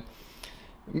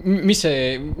see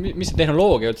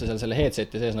tehnoloogia üldse selle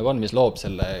headseti sees nagu on, mis loob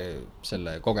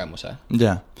selle kogemuse?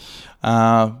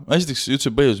 Esiteks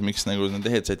üldse põhjus, miks nagu need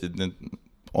headsetid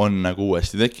on nagu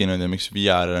uuesti tekkinud ja miks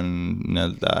VR on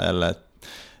nii-öelda jälle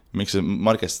miks see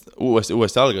markest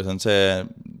uuesti algas, on see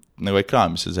nagu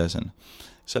ekraan, mis seal sees on.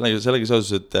 Sellega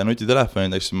seoses, et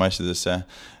nutitelefonid asjadesse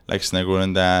läks nagu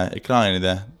nende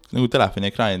ekraanide, nagu telefoni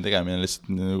ekraanide tegemine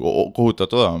lihtsalt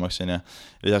kohutavalt odavamaks. Ja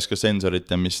lisaks ka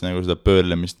sensorite, mis nagu seda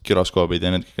pöörlemist, gyroskoobid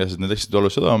ja need läksid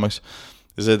oluliselt odavamaks.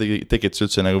 Ja see tekitas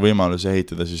üldse nagu võimaluse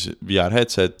ehitada siis VR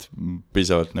headset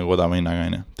piisavalt nagu odava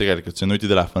hinnaga. Tegelikult see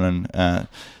nutitelefon on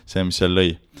see, mis seal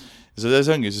lõi.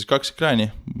 See ongi siis 2 ekraani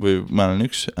või ma olen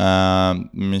üks,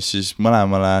 mis siis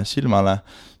mõlemale silmale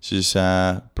siis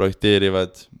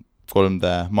projekteerivad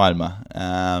 3D maailma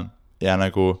ja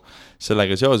nagu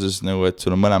sellega seoses, nagu, et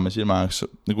sul on mõlema silma jaoks,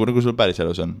 nagu sul päris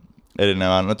elus on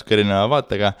natuke erineva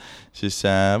vaatega, siis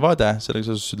vaade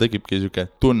sellega seoses sul tekibki selline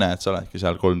tunne, et sa oledki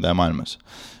seal 3D maailmas.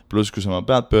 Pluss, kui sa oma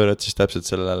pead pöörad, siis täpselt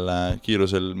sellel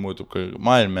kiirusel muutub ka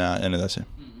maailm ja nii edasi.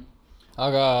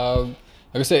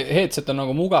 Aga see headset on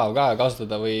nagu mugav ka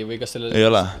kasutada või kas sellel... Ei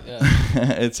ole.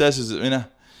 Et see asjas,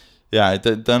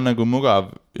 ta on nagu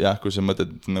mugav, kui sa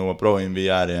mõtled, nagu ma proovin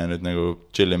VR ja nüüd nagu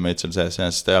chillin meid seal sees,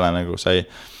 siis ta ei ole nagu ta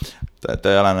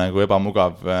ei ole nagu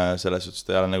ebamugav selles suhtes,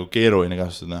 ta ei ole nagu keeruline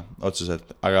kasutada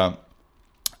otseselt, aga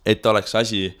et oleks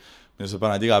asi, mida sa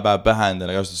paned iga päev pähe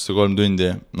endale kasutada seda 3 tundi,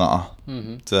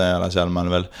 see ei ole seal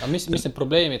maal veel. Aga mis need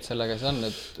probleemid sellega siis on,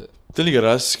 et... Ta on liiga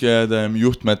raske,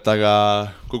 juhtmetaga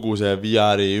kogu see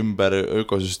VR-i ümber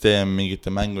ökosüsteem, mingite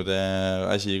mängude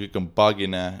asi, kõik on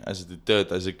pagine, asjad ei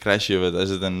tööta, asjad crashivad,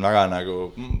 asjad on väga nagu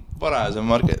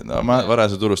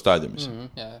varase turustaadiumis.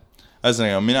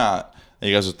 Ühesõnaga, mina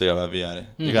ei kasuta iga päev VR-i,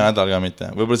 iga nädal ka mitte,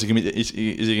 võib-olla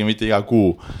isegi mitte iga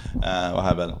kuu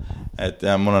vahepeal. Et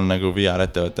ja mul on nagu VR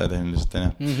ettevõte tehniliselt,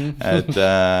 et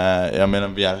ja meil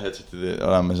on VR headsetid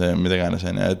olemas ja mida iganes,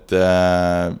 et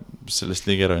sellest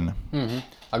liiga keeruline.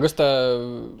 Aga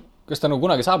kas ta nagu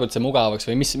kunagi saab üldse mugavaks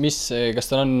või kas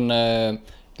ta on,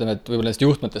 ütleme, et võib-olla nendest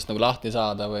juhtmetest nagu lahti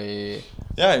saada või...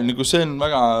 Ja, nagu see on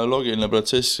väga loogiline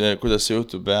protsess, kuidas see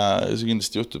juhtub ja see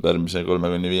kindlasti juhtub järgmise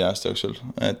 3-5 aasta jooksul,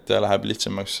 et läheb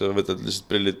lihtsamaks, võtad lihtsalt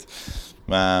prillid.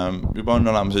 Juba on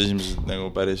olemas esimesed nagu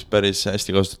päris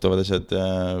hästi kasutatavad asjad,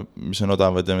 mis on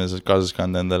odavad ja mida saad kaasas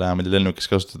kanda endale ja mida lennukis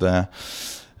kasutada ja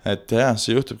et jah,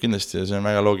 see juhtub kindlasti ja see on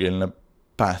väga loogiline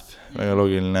path, väga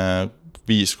loogiline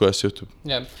viis, kuidas see juhtub.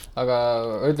 Jah, aga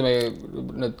ütleme,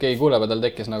 nüüd keegi kuuleb, tal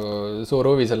tekkis nagu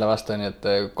suur huvi selle vastu, nii et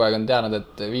kogu aeg on teadnud,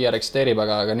 et VR eksisteerib,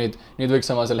 aga nüüd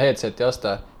võiks oma selle headseti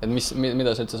osta, et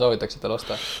mida sa üldse soovitaksid tal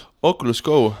osta? Oculus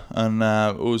Go on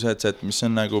uus headset, mis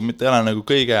on nagu, mitte ei ole nagu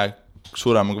kõige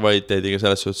suurema kvaliteediga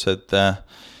selles suhtes, et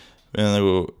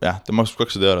nagu, jah, ta maksab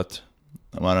 200 eurot,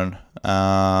 ma arvan.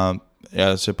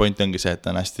 ja see point ongi see, et ta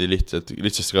on hästi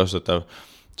lihtsasti kasutatav.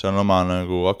 See on oma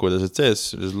nagu akudesed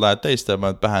sees, laed täista,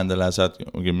 paned pähe endale ja saad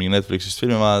mingi Netflixist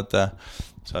filmi vaadata,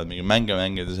 saad mingi mänge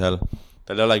mängida seal.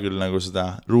 Tal ei ole küll nagu seda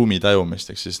ruumi tajumist,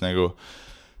 ehk siis nagu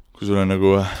kui sul on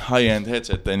nagu high-end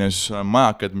headset, siis sul on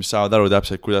majakad, mis saavad aru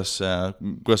täpselt, kuidas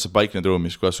sa paikned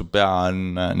ruumis, kuidas su pea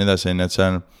on, nii edasi, et see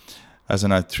on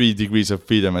 3 degrees of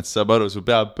freedom, et saab aru su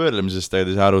pea pöörlemisest, aga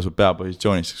ei saa aru su pea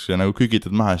positsioonist, kui nagu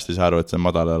kükitad maha, siis ei saa aru, et see on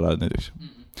madal oled näiteks.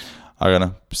 Aga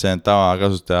see on tava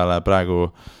kasutajale praegu,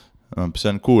 see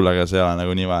on cool, aga see ei ole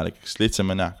nagu nii vajalik.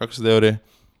 Lihtsam on 200 €,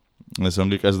 ja see on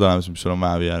kõik asjad olemas, mis sul on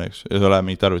vaja viia, ja sul ei ole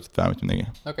mingit arvutit vähemalt midagi.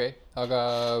 Okei, aga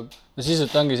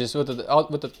sisult ongi siis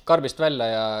võtad karbist välja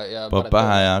ja paned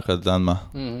pähe ja hakkad andma.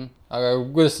 Aga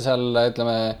kuidas sa seal,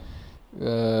 ütleme,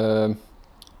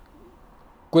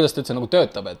 kuidas ta üldse nagu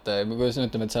töötab, et kuidas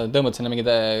ütleme, et sa tõmbad sinna mingi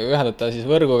ühendada siis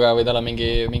võrguga või tal on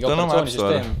mingi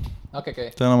operatsioonisüsteem?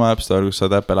 Ta on oma App Store, kus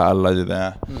saad Apple'e all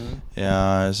ladida ja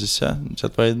siis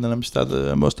sealt valid endale, mis tahad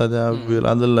ostad ja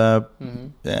võõlad õlle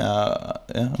ja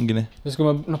ongi nii. Siis kui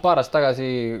ma paar aastat tagasi,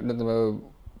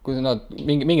 kui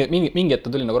mingi hetk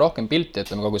tuli nagu rohkem pilti,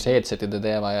 ütleme kogu see headsetide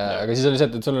teema, aga siis oli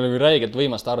see, et sul oli räigelt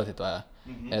võimast arvutit vaja.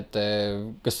 Et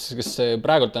kas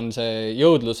praegult on see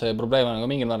jõudluse probleem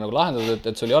nagu mingil määral nagu lahendatud,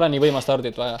 et sul ei ole nii võimast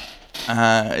arvutit vaja?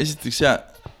 Esiteks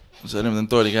see on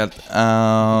tooli käelt,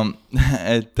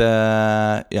 et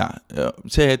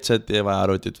see headset ei vaja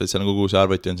arvutit, vaid seal kogu see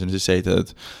arvuti on sinna sisse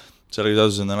ehitatud. Sellega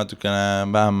tasus on natukene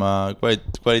vähem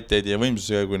kvaliteedi ja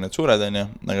võimsusega, kui need suured on,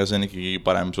 aga see on ikkagi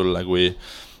parem sulle kui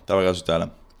tavakasutajale.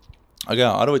 Aga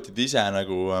arvutid ise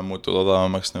nagu muutuvad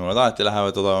odavamaks, nagu nad alati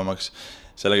lähevad odavamaks.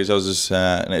 Sellega seoses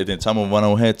neid samu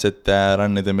vanu headset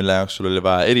rannida, mille jaoks sul oli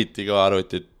vaja eriti ka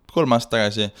arvutit 3 aastat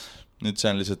tagasi. Nüüd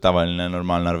see on lihtsalt tavaline,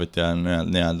 normaalne arvuti ja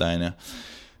nii-öelda.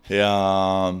 Ja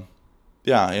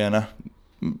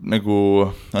nagu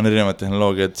on erinevad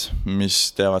tehnoloogiad, mis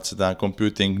teevad seda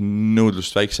computing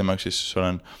nõudlust väiksemaks, siis sul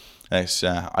on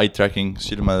eye tracking,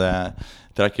 silmade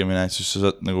trackimine, siis sa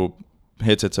saad nagu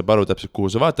headset saab aru täpselt,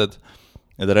 kuhu sa vaatad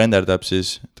ja ta renderdab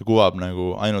siis, ta kuvab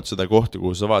nagu ainult seda kohta,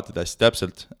 kuhu sa vaatad hästi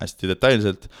täpselt, hästi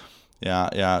detailselt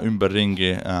ja ümber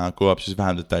ringi kuvab siis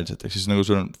vähem detailselt, ehk siis nagu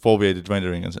sul on foveated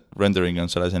rendering on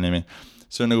selle see nimi.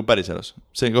 See on nagu päris elus.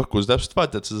 See koht, kuhu sa täpselt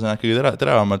vaatad, seda näed kõige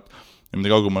teravamalt ja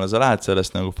mida kaugumale sa lähed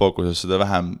sellest nagu fookuses, seda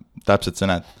vähem täpselt sa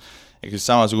näed. Ehk siis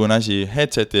samasugune asi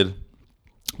headsetil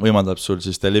võimaldab sul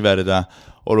siis deliverida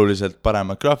oluliselt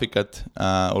paremat graafikat,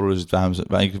 oluliselt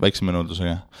väiksema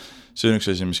nõudlusega. See on üks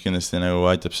asi, mis kindlasti nagu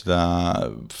aitab seda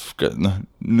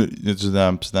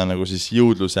nagu siis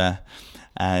jõudluse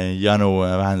janu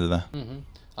vähendada.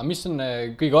 Aga mis on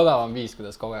kõige odavam viis,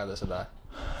 kuidas kogeda seda?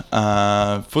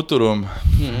 Futurum.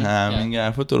 Mingi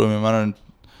Futurumi, ma arvan,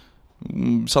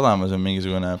 Sadamas on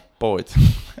mingisugune pood.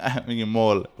 Mingi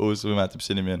mool, uus võimetab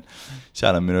see nimi on.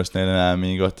 Seal on minust neil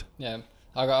mingi koht.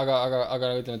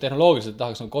 Aga ütleme, tehnoloogiliselt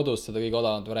tahaks kodus seda kõige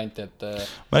odavamat varianti, et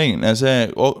ma räägin, see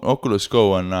Oculus Go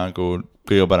on nagu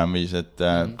kõige parem viis, et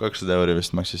 200 €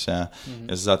 vist maksis ja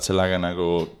sa saad sellega nagu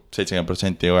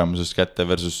 70% kogemusest kätte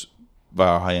versus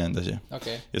väga high-end asi.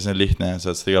 Ja see on lihtne,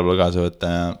 saad seda igal pool kaasa võtta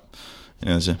ja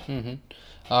nii edasi.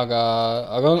 Aga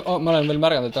ma olen veel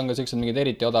märganud, et on ka sellised mingid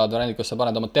eriti odavad variandid, kus sa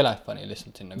paned oma telefoni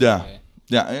lihtsalt sinna.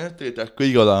 Ja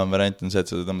kõige odavam variant on see, et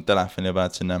sa oma telefoni ja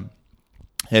paned sinna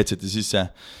headseti sisse,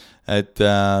 et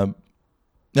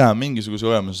mingisuguse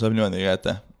olemuse saab niimoodi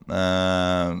kätte.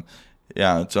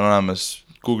 Et see on olemas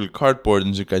Google Cardboard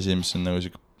on selline asi, mis on nagu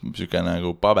selline nagu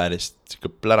paberist,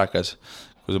 selline plärakas,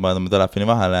 kui sa paned oma telefoni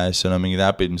vahele ja siis on mingid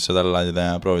äpid, mis saad alla laadida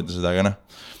ja proovida seda, aga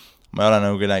ma ei ole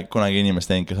nagu kunagi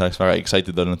inimest teinud, kes oleks väga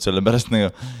excited olnud selle pärast nagu,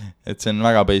 et see on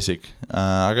väga basic,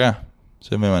 aga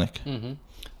see on võimalik.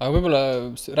 Aga võib-olla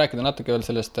rääkida natuke veel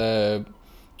sellest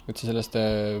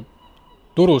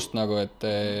turust nagu, et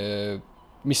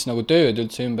mis nagu tööd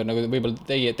üldse ümber, nagu võib-olla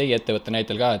teie ettevõtte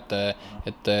näitel ka,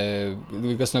 et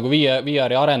kas nagu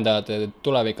VR-i arendajad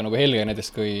tuleb ikka nagu helge,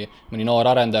 näiteks kui mõni noor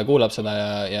arendaja kuulab seda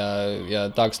ja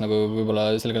tahaks nagu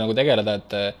võib-olla sellega nagu tegeleda,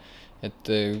 et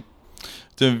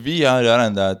VR-i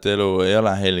arendajate elu ei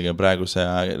ole helge praeguse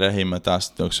lähimate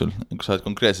aastate jooksul. Kui sa oled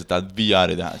konkreetselt tahad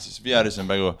VR-i teha, siis VR-is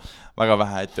on väga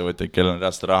vähe ettevõtteid, kellel on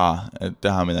reaalselt raha, et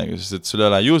teha midagi, sest et sul ei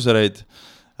ole usereid,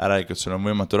 äraelikult sul on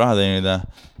võimatu raha teenida.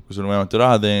 Kui sul on võimatu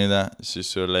raha teenida, siis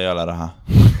sul ei ole raha.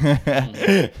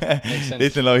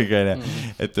 Lihtne loogika,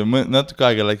 et natuke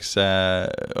aega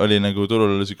oli nagu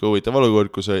turul siuke huvitav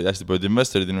olukord, kus olid hästi paljud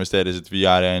investorid investeerisid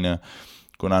VR-i,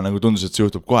 kuna nagu tundus, et see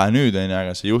juhtub kohe nüüd,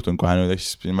 aga see juhtub kohe nüüd, ehk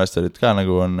siis investorid ka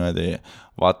nagu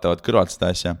vaatavad kõrvalt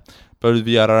seda asja. Paljud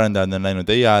VR-arendajad on läinud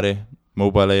AR-i,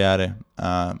 mobile AR-i,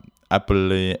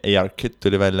 Apple'i AR Kit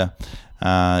tuli välja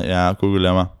ja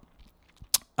Google'i oma.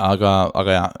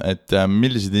 Aga jah, et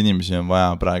milliseid inimesi on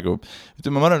vaja praegu.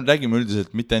 Ütleme, ma arvan, räägime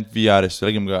üldiselt mitte ainult VR-ist,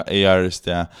 räägime ka AR-ist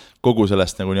ja kogu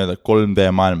sellest nagu nii-öelda 3D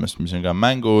maailmast, mis on ka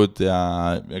mängud ja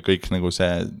kõik nagu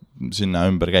see sinna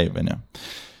ümber käib, on ju.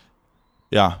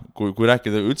 Ja, kui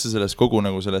rääkida üldse sellest kogu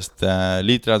nagu sellest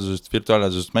liitreaalsusest,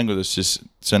 virtuaalsusest mängudest, siis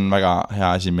see on väga hea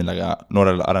asi, millega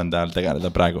noorel arendajal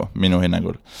tegeleda praegu, minu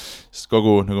hinnangul. Sest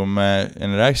kogu, nagu me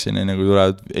enne rääksin, nagu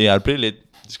tulevad AR-prillid,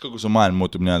 siis kogu su maailm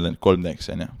muutub nii-öelda 3D-ks,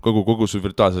 kogu su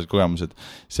virtuaalsed kogemused.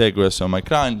 See, kuidas oma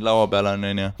ekraan laua peal on,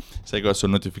 see, kuidas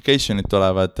sul notificationid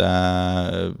tulevad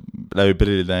läbi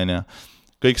prillide,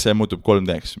 kõik see muutub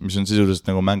 3D-ks, mis on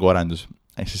sisuliselt nagu mänguarendus.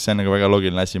 Ehk siis see on nagu väga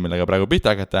loogiline asi, millega praegu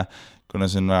pihta hakata, kuna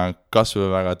see on väga kasvav,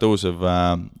 väga tõusev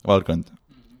valdkond.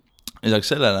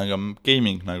 Lisaks sellele on ka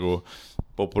gaming nagu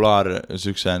populaar,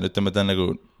 ütleme, ta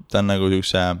on nagu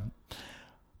üks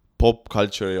pop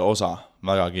culture'i osa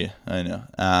vägagi,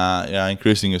 ja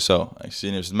increasing so, eks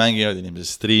inimesed mängivad,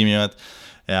 inimesed streamivad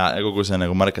ja kogu see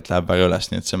nagu market läheb väga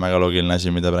üles, nii et see on väga loogiline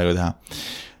asi, mida praegu teha.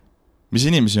 Mis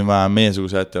inimesi on vaja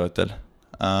meiesuguse ettevõttel?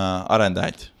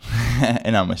 Arendajaid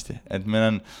enamasti, et meil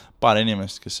on paar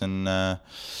inimest, kes on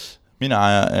mina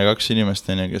ja 2 inimest,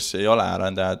 kes ei ole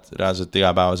arendajad reaalselt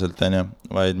igapäevaselt,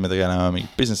 vaid me tegeleme mingi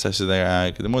business asjadega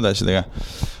ja muude asjadega.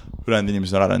 Ülejäänud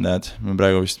inimesed on arendajad, me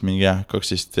praegu vist mingi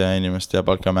 12 inimest ja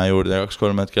palkame juurde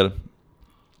 2-3 hetkel.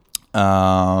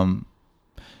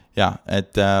 Ja,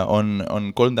 et on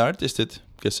 3D artistid,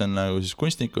 kes on nagu siis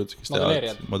kunstnikud, kes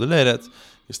teevad modelleerijad,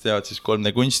 kes teevad siis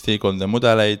 3D kunsti, 3D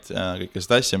mudeleid, kõike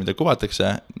seda asja, mida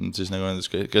kuvatakse siis nagu nendes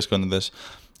keskkondades,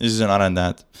 ja siis on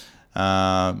arendajad.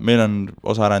 Meil on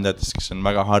osa arendajatest, kes on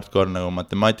väga hardcore nagu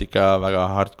matemaatika, väga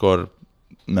hardcore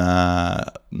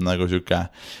nagu siuke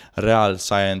real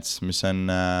science, mis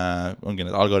ongi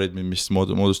need algoritmid, mis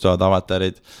moodustavad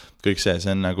avatarid, kõik see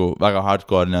on nagu väga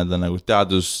hardcore nii-öelda nagu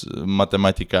teadus,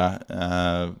 matemaatika,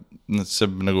 see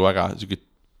on nagu väga siuke,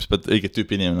 sa pead õiget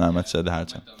tüüpi inimene, et seda teha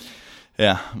üldse.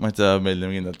 Jah, ma ei tea,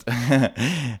 meeldib kindlalt.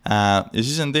 Ja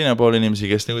siis on teine pool inimesi,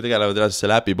 kes nagu tegelevad reaalselt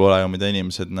selle äpi poolega, mida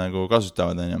inimesed nagu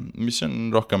kasutavad, mis on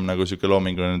rohkem nagu siuke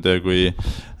loominguline töö, kui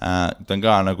ta on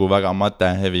ka nagu väga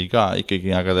mate-heavy ka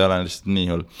ikkagi, aga ta ei ole lihtsalt nii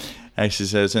hull. Ehk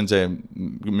siis see on see,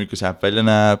 milline see äpp välja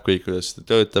näeb, kõik, kuidas seda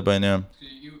töötab,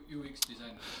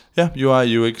 Jah,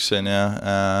 UI, UX on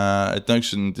et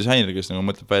üks on disainer, kes nagu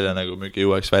mõtleb välja nagu milline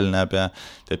UX välja näeb ja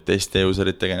teeb teste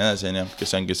useritega ja nii edasi,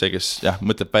 kes ongi see, kes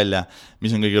mõtleb välja,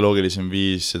 mis on kõige loogilisem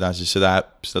viis seda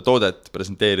toodet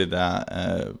presenteerida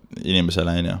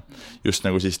inimesele, just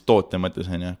nagu siis toote mõttes,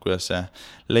 kuidas see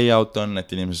layout on, et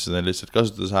inimesed seda lihtsalt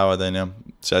kasutada saavad,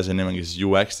 see asi on nimengi siis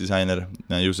UX disainer,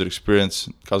 user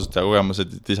experience, kasutaja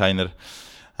kogemused disainer,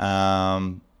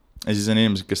 ja siis on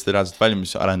inimesed, kes reaalselt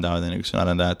valmis arendavad, kes on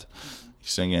arendajad,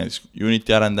 kes on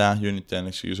Unity arendaja, Unity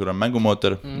on üks suurem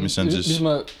mängumootor, mis on siis... Mis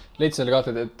ma leidsin selle kohta,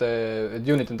 et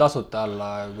Unity on tasuta alla,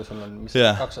 kui sul on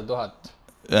 200 000?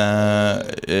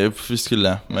 Vist küll,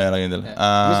 ma ei ole kindel.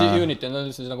 Mis Unity on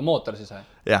siis nagu mootor siis?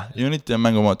 Jah, Unity on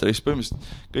mängumootor,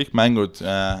 põhimõtteliselt kõik mängud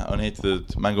on ehitatud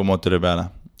mängumootori peale.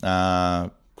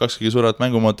 2 kõige suuremat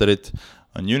mängumootorit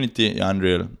on Unity ja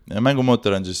Unreal. Ja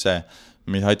mängumootor on siis see,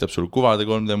 mis aitab sul kuvada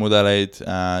 3D mudeleid,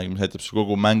 mis aitab sul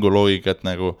kogu mänguloogikat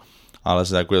nagu ala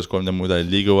seda, kuidas 3D mudelid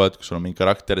liiguvad, kui sul on mingi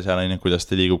karakter seal, kuidas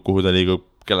ta liigub, kuhu ta liigub,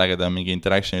 kellega ta mingi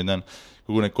interactionid on,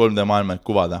 kogu neid 3D maailmaid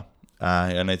kuvada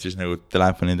ja neid siis nagu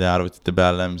telefonide ja arvutite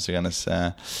peale, mis iganes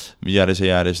VR-is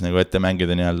ja AR-is nagu ette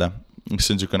mängida nii-öelda,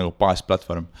 mis on siuke nagu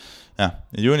baasplatvorm. Ja,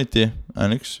 Unity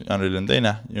on üks, Unreal on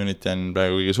teine, Unity on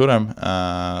praegu kõige suurem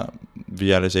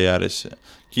VR-is ja AR-is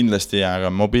kindlasti ja ka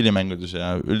mobiilimängudes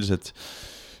ja üldiselt.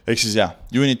 Ehk siis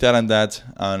Unity arendajad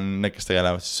on need, kes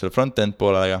tegelevad siis selle front-end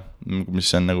poolega,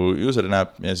 mis on nagu user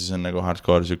näeb ja siis on nagu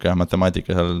hardcore siuke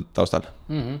matemaatika seal taustal.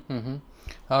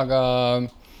 Aga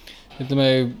ütleme,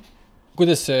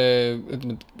 kuidas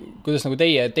nagu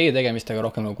teie tegemistega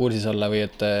rohkem nagu kursis olla või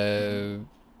et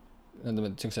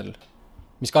siuksel,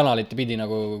 mis kanalite pidi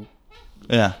nagu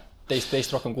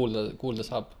teist rohkem kuulda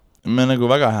saab? Me nagu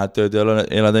väga head tööd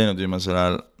ei ole teinud viimasel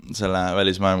ajal selle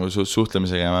välismaailma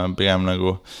suhtlemisega ja me pigem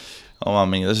nagu oma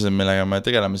mingid asjad, millega me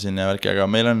tegeleme siin ja värki, aga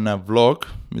meil on vlog,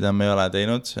 mida me ei ole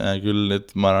teinud, küll,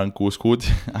 et ma arvan 6 kuud,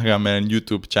 aga meil on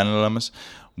YouTube channel olemas,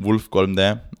 Wolf 3D,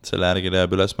 selle järgi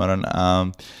leiab üles, ma arvan,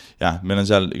 meil on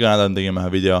seal, iga nädal tegime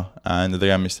ühe video enda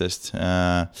tegemistest,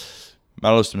 me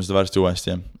alustame seda varsti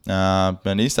uuesti,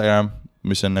 meil on Instagram,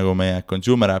 mis on nagu meie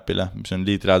consumer äpile, mis on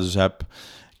liitreaalsuse äpp,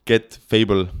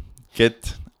 Fable.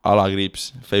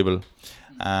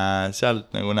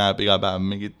 Sealt nagu näeb iga päev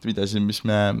mingid videosid, mis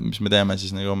me teeme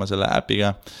siis nagu oma selle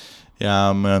äpiga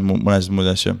ja mõnesid muud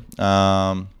asju.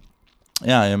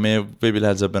 Ja meie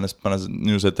veebilehel saab ennast panna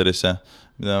newsletterisse,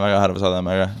 mida me väga harva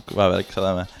saadame, aga vahepeal äkki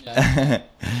saadame.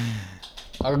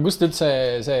 Aga kust üldse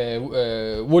see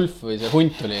Wolf või see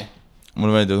hunt tuli?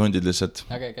 Mulle meeldivad hundid lihtsalt.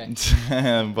 Okay.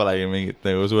 Polegi mingit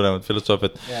nagu suuremat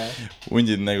filosoofiat.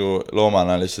 Hundid nagu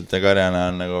loomana lihtsalt ja karjana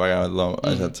on nagu väga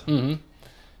asjad.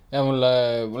 Ja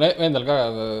mulle endal ka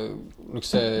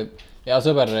üks hea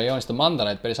sõber joonistab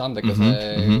mandalaid, päris andekas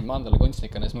mandala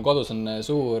kunstnikana, siis mul kodus on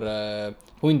suur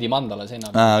hundi mandala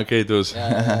seina. Okei, tuus.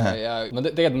 Ja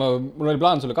tegelikult mul oli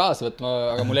plaan sulle kaasa võtma,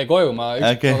 aga mul jäi koju,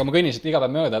 aga ma kõnnisin iga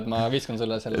päev mööda, et ma viskan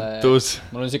sulle selle... Tuus.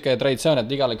 Mul on siuke traditsioon,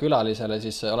 et igale külalisele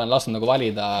siis olen lasknud nagu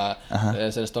valida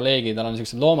sellest Olegi, tal on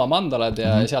siuksed loomamandalad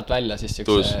ja sealt välja siis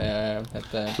siukse...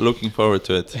 Looking forward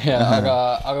to it.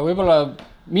 Aga võib-olla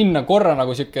minna korra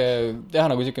nagu siuke, teha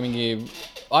nagu siuke mingi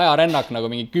ajarennak nagu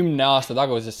mingi 10 aasta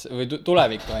taguses või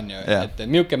tulevikku on ju, et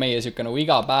milline meie siuke nagu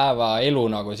igapäeva elu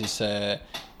nagu siis,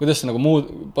 kuidas see nagu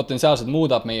potentsiaalselt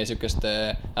muudab meie siukest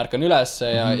ärkan üles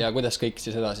ja kuidas kõik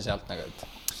siis edasi sealt nagu, et.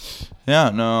 Ja,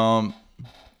 no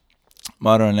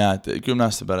ma arvan et 10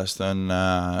 aasta pärast on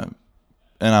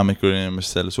enamikul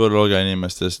inimestel, suur looga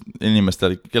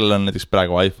inimestel, kellel on näiteks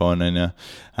praegu iPhone on ju,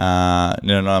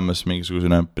 neil on olemas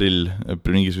mingisugusene prill,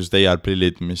 mingisugused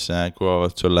AR-prillid, mis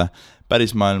kuvavad sulle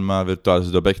päris maailma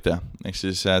virtuaalseid objekte. Ehk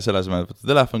siis selles mõttes võtta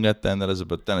telefon kätte endale, sa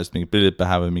pead tõenäoliselt mingid prillid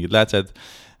pähe või mingid läätsed,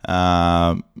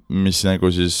 mis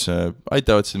nagu siis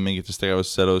aitavad sind mingites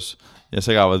tegevustes elus ja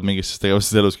segavad mingites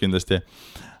tegevustes elus kindlasti.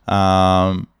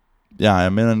 Ja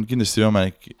meil on kindlasti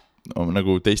võimalik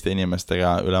nagu teiste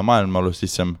inimestega üle maailma olust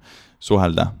lihtsam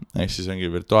suhelda. Ehk siis ongi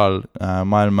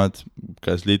virtuaalmaailmad,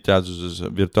 kas liitreaalsuses,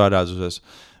 virtuaalreaalsuses,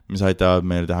 mis aitavad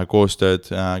meil teha koostööd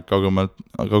kaugemal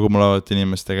olevate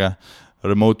inimestega.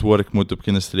 Remote work muutub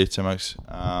kindlasti lihtsamaks.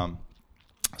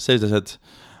 Sellised,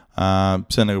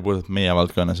 see on nagu puudalt meie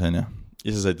valdkonnas on ju.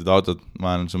 Isesõitud autod,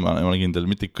 ma olen kindel,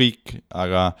 mitte kõik,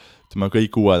 aga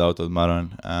kõik uued autod, ma arvan,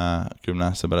 10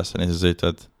 aasta pärast on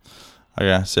isesõitvad.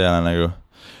 Aga jah, see on nagu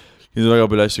väga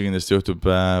palju asju kindlasti juhtub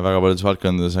väga paljudes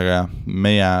valdkondades, aga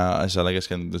meie asjale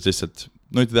keskendudes lihtsalt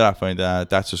nutitelefonide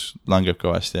tähtsus langeb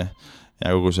kõvasti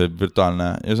ja kogu see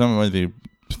virtuaalne ja samamoodi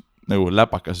nagu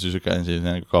läpakas siis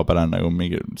nagu kaob ära nagu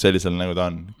mingi sellisel nagu ta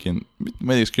on.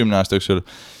 Ma ei tea, 10 aasta jooksul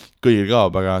kõigil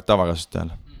kaob, aga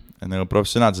tavakasutajal. Et nagu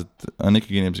professionaalselt on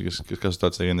ikkagi inimesi, kes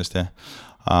kasutavad seda kindlasti,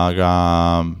 aga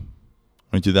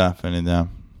nutitelefonid ja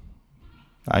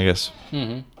I guess.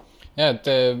 Ja, et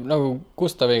nagu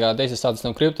Gustaviga teisest saatest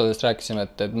nagu krüptodest rääkisime,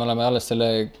 et me oleme alles selle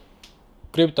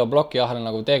krüptobloki ahel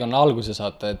nagu teekonna alguse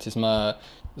saata, et siis ma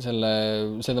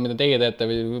seda, mida teie teete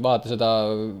või vaata seda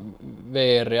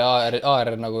VR ja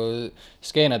AR nagu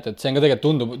skeenet, et see on ka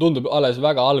tegelikult tundub alles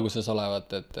väga alguses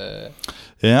olevat, et...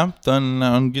 Jah, ta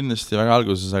on kindlasti väga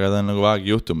alguses, aga ta on nagu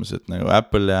vähegi juhtumus, et nagu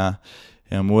Apple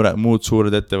ja muud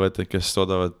suured ettevõtted, kes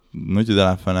toodavad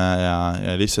nutitelefone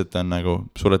ja lihtsalt on nagu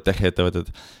suured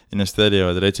tech-ettevõtted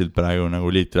investeerivad retsilt praegu nagu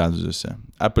liitreaalsusesse.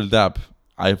 Apple teab,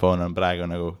 iPhone on praegu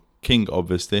nagu king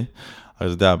obviously, aga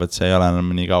ta teab, et see ei ole enam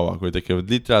nii kaua, kui tekivad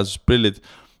liitreaalsusprillid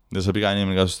ja saab iga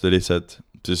inimene kasutada lihtsalt,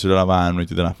 siis sul ei ole vaja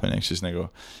nutitelefoni, ehk siis nagu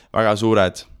väga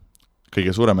suured,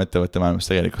 kõige suurem ettevõtte maailmas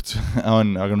tegelikult aga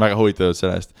on väga huvitatud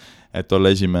sellest, et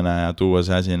olla esimene ja tuua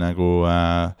see asi nagu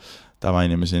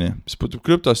tavainimesini. Mis puutub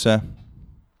krüptosse,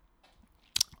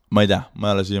 ma ei tea,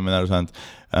 ma ei ole siiamaani aru saanud,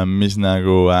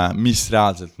 mis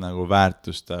reaalselt nagu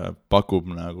väärtust pakub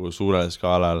nagu suurel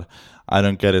skaalal. I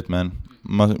don't get it, man.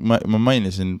 Ma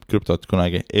mainisin krüptot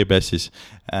kunagi EBS-is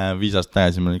 5 aastat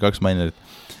tagasi, mul oli 2 minerit.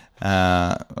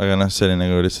 Aga see oli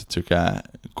nagu lihtsalt siuke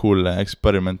cool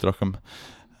eksperiment rohkem.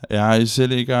 Ja see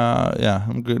oli ka,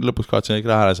 lõpus kaotsin kõik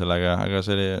raha ära sellega, aga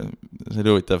see oli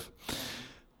huvitav.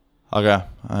 Aga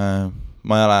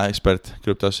ma ei ole ekspert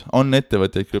krüptos. On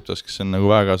ettevõtteid krüptos, kes on nagu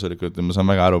väga kasulikud ja ma saan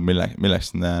väga aru,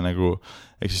 milleks need nagu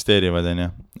eksisteerivad.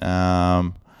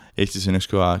 Eestis on üks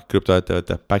kõva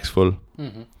krüptoettevõte, Paxful.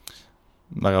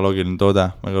 Väga loogiline toode,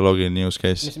 väga loogiline use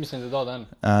case. Mis nende toode on?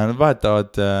 Nad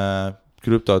vahetavad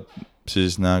krüptot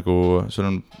siis nagu, sul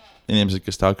on inimesed,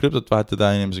 kes tahavad krüptot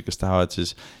vahetada, inimesed, kes tahavad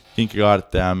siis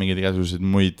kinkikaarte ja mingid igasugused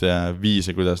muid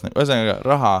viise, kuidas, ühesõnaga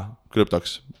raha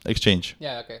krüptoks, exchange.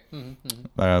 Okay.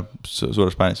 Väga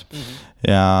suures plaanis.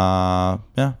 Ja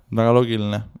väga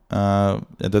loogiline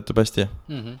ja töötab hästi.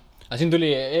 Aga siin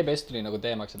tuli, EBS tuli nagu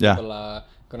teemaks, et võib-olla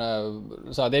kuna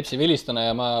sa oled EPS-i vilistune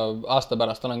ja ma aasta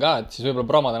pärast olen ka, et siis võib-olla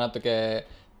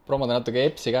promoda natuke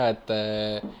EPS-i ka, et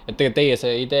tegelikult teie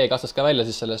see idee kastas ka välja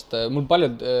siis sellest, mul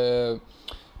paljud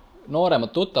nooremad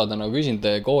tuttavad on nagu küsinud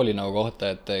kooli nagu kohta,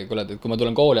 et kuule, et kui ma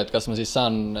tulen kooli, et kas ma siis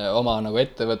saan oma nagu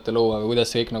ettevõtte luua või kuidas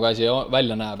see kõik nagu asi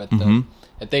välja näeb,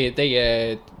 et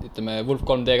teie, ütleme, Wolf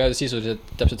 3D ka sisuliselt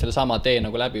täpselt selle sama tee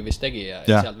nagu läbi vist tegi ja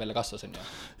sealt välja kasvasin.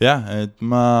 Jah, et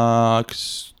ma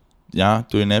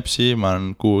tulin EPS-i, ma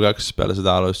olen Q2 peale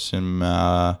seda alustasime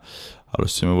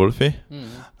Wolfi.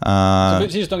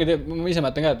 Sisust ongi, ma ise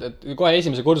mõtlen ka, et kohe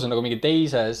esimese kursus on nagu mingi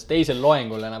teisel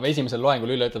loengul enam, esimesel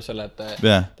loengul üle ütleb selle, et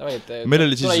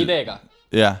tule ideega.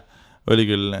 Jah, oli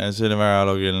küll, see oli väga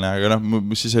loogiline, aga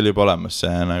siis oli juba olemas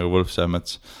see nagu Wolf selles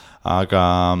mõttes. Aga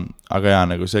jaa,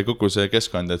 nagu see kogu see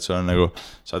keskkond, et sul on nagu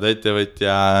saad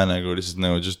ettevõtja, nagu lihtsalt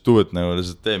nagu just do it, nagu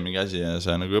lihtsalt tee mingi asi ja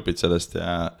sa nagu õpid sellest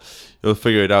ja you'll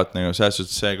figure it out, nagu selles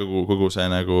suhtes see kogu see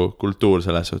nagu kultuur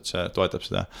selles suhtes toetab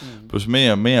seda. Plus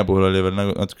meie puhul oli veel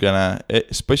nagu natukene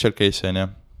special case on ja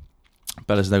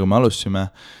peale seda, kui me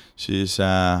alustasime, siis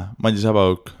Madi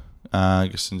Sabauk,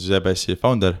 kes on siis EBS-i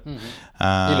founder.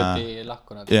 Hiljuti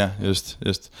lahkunud. Jah, just.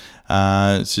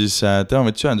 Siis tema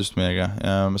võttis ühendust meiega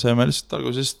ja me saime lihtsalt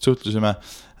algusest suhtlusime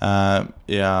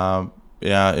ja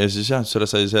siis jah,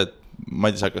 sellest sai see, et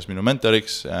Madis hakkas minu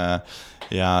mentoriks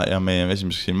ja meie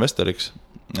esimeseks investoriks.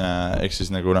 Ehk siis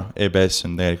nagu EBS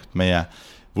on tegelikult meie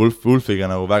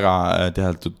Wolfiga nagu väga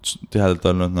tihedalt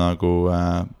olnud nagu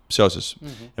seoses.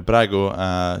 Ja praegu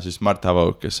siis Mart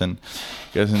Havauk, kes on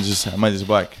siis Madise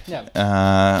poeg,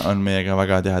 on meiega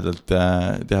väga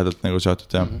tihedalt nagu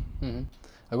seotud.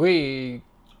 Aga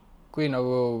kui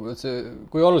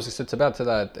oluliseks, et sa pead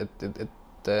seda,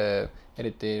 et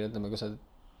eriti, ütleme, kui sa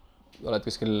oled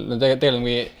kuskil, tegelikult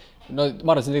ma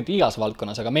arvan, see on tegelikult igas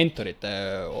valdkonnas, aga mentorite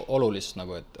olulisust,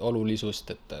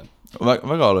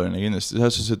 väga oluline kindlasti,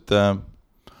 selles suhtes,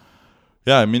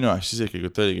 et minu jaoks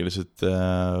isiklikult oligi lihtsalt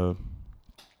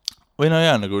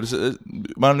nagu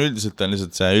ma olen üldiselt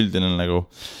see üldine nagu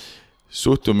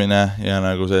suhtumine ja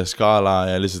nagu see skaala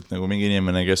ja lihtsalt nagu mingi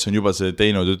inimene, kes on juba see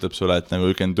teinud, ütleb sulle, et nagu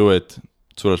you can do it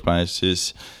suures plaanis,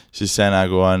 siis see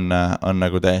nagu on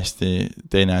nagu täiesti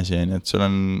teine asi, et sul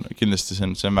on kindlasti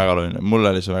see on väga oluline, mulle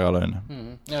oli see väga oluline.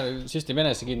 Ja süstiv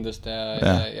enese kindlust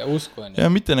ja usku on. Ja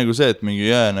mitte nagu see, et mingi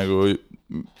nagu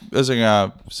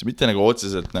mitte nagu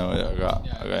otseselt nagu,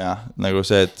 aga jah, nagu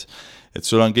see, et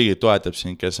sul on keegi toetab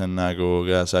sind, kes on nagu,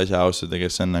 kes asja austad ja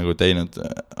kes on nagu teinud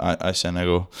asja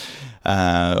nagu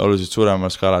oluliselt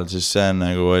suuremal skaalal, siis see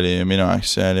nagu oli minu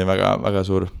jaoks, see oli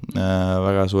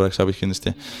väga suureks abis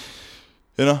kindlasti.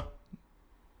 Ja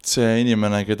see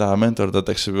inimene, keda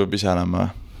mentordatakse, peab ise olema,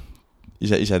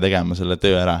 ise tegema selle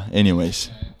töö ära anyways.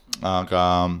 Aga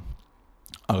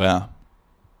jah,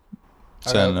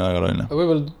 see on väga oluline.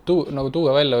 Võib-olla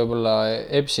tuua välja võib-olla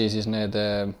EPS-i siis need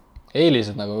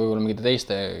eelised nagu võib-olla mingite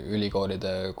teiste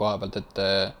ülikoolide koha pealt, et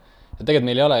tegelikult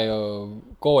meil ei ole ju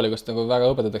kooli, kus nagu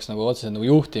väga õpetatakse nagu otseselt nagu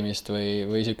juhtimist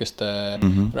või sükest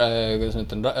kuidas ma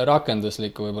ütlen,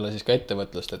 rakenduslikku võib-olla siis ka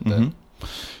ettevõtlust, et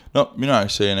No minu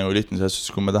jaoks see nagu lihtne selles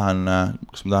suhtes, kui ma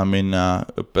tahan minna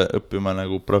õppima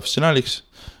nagu professionaaliks,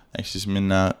 ehk siis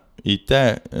minna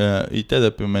IT-d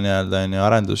õppima nii-öelda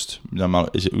arendust, mida ma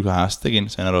ühe aasta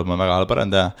tegin, sain aru, et ma väga halb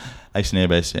arendaja, läksin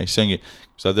EBS-i, ehk see ongi,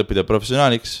 kui sa tahad õppida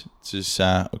professionaaliks, siis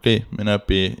mine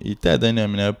õpi IT-d,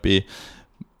 mine õpi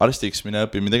arstiks, mine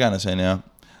õpi mida iganes,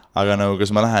 aga nagu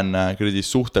kas ma lähen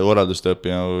suhtekorraldust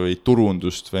õppima või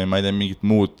turundust või ma ei tea mingit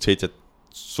muud 7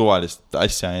 suvalist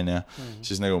asja,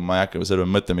 siis nagu ma ei hakka selle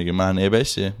mõtlemegi, ma lähen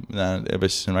EBS-i,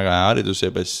 EBS-i on väga hea haridus,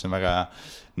 EBS-i on väga hea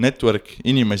network,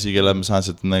 inimesi, kelle ma saan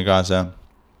sealt kaasa,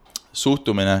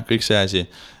 suhtumine, kõik see asi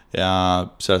ja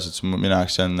selles suhtes minu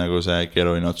jaoks see on nagu see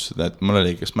keeruline otsustada, et mul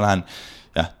oli, kas ma lähen,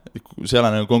 see ei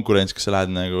ole nagu konkurents, kas sa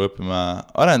lähed nagu õppima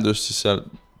arendust, siis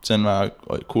see on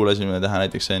väga cool asi, mida teha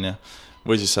näiteks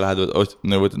või siis sa lähed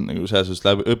nagu selles suhtes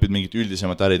õpid mingit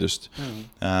üldisemat haridust,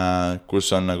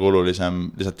 kus on nagu olulisem,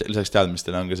 lisaks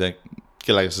teadmistele on ka see,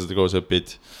 kellega sa seda koos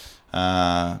õpid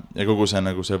ja kogu see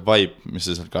nagu see vibe, mis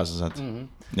sa sealt kaasa saad.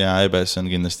 Ja EBS on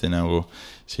kindlasti nagu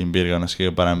siin piirkonnas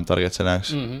kõige parem target selle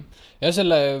jaoks. Ja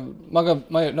selle,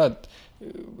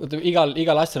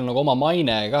 igal asjal on nagu oma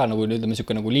maine ka, nagu ütleme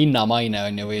siuke nagu linna maine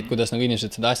on ju, või et kuidas nagu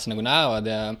inimesed seda asja nagu näevad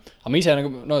ja aga ma ise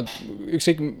nagu,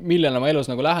 ükskõik millele ma elus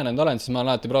nagu lähenenud olen, siis ma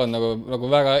olen alati proovinud nagu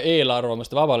väga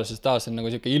eelarvamuste vabalusest taas on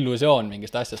nagu siuke illusioon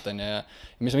mingist asjast on ja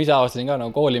mis ma ise avastasin ka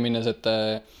nagu kooli minnes, et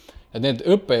need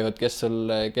õppejõud, kes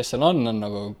seal on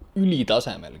nagu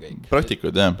ülitasemel kõik.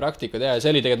 Praktikud, jah. Praktikud, jah.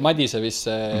 See oli tegelikult Madisevis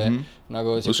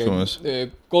nagu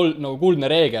nagu kuldne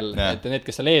reegel, et need,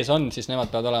 kes seal ees on, siis nemad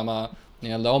peavad olema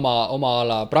nii-öelda oma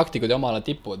ala praktikud ja oma ala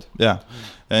tipud. Ja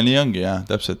nii ongi, jah,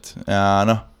 täpselt. Ja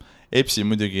EPS-i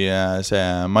muidugi see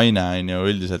maine on ju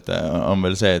üldiselt on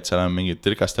veel see, et seal on mingid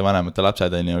rikaste vanemate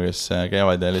lapsed on ju, kes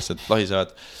käivad ja lihtsalt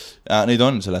lohisevad. Ja neid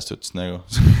on sellest suhtes nagu,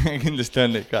 kindlasti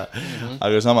on neid ka,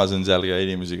 aga samas on seal ka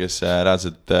inimesi, kes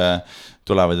reaalselt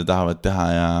tulevad ja tahavad teha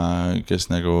ja kes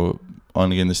nagu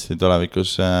on kindlasti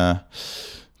tulevikus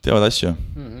teevad asju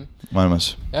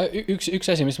maailmas. Ja üks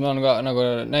asi, mis ma olen ka nagu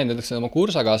näinud oma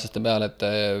kursakaaslaste peale, et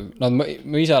no,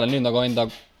 ma ise olen nüüd nagu enda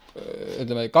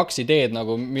ütleme, 2 ideed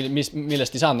nagu,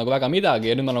 millest ei saanud nagu väga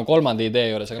midagi ja nüüd ma olen 3. idee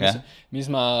juures, aga mis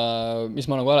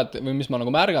ma nagu alati, või mis ma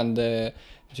nagu märganud,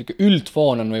 siuke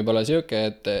üldfoon on võib-olla siuke,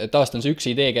 et tavaliselt on see üks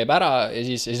idee käib ära ja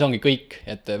siis ongi kõik,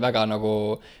 et väga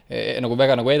nagu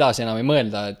edasi enam ei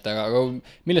mõelda, et aga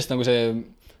millest nagu see,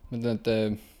 ma ütlen, et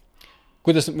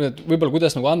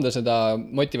kuidas nagu anda seda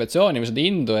motivatsiooni või seda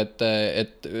indu, et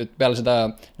peale seda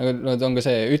nagu on ka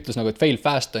see ütlus nagu, et fail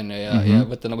fast on ju ja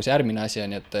võtta nagu see järgmine asi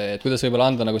on, et kuidas võib-olla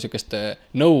anda nagu siukest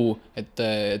nõu, et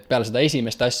peale seda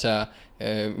esimest asja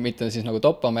mitte siis nagu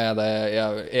toppama jääda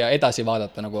ja edasi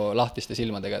vaadata nagu lahtiste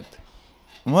silmadega, et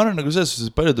ma arvan nagu selles suhtes,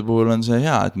 et paljude puhul on see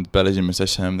hea, et nüüd peale esimest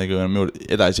asja midagi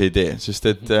edasi ei tee, sest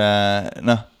et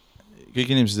noh,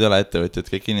 kõik inimesed ei ole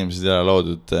ettevõtjad, kõik inimesed ei ole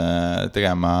loodud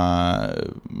tegema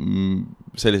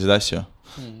selliseid asju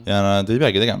ja nad ei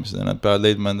peagi tegema seda, nad peavad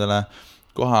leidma endale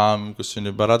koha, kus on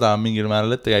juba rada mingil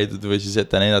määral ette käidud või siis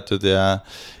ette näidatud ja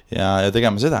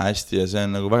tegema seda hästi ja see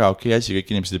on nagu väga okei asi,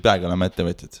 kõik inimesed ei peagi olema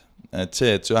ettevõtjad. Et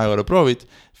see, et sa ühe korra proovid,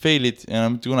 failid ja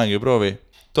mitte kunagi ei proovi,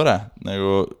 tore,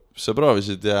 nagu sa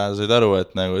proovisid ja said aru,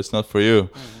 et nagu it's not for you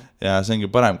ja see ongi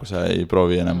parem, kui sa ei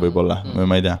proovi enam võib-olla või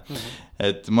ma ei tea.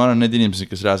 Et ma olen need inimesed,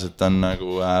 kes reaalselt on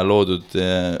nagu loodud,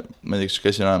 ma ei tea,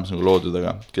 kes on olemas nagu loodud,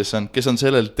 aga kes on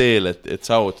sellel teel, et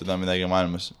saavutada midagi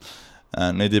maailmas.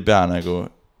 Neid ei pea nagu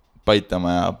paitama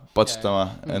ja patsutama,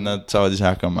 et nad saavad ise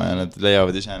hakkama ja nad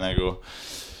leiavad ise nagu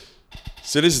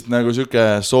see on lihtsalt nagu siuke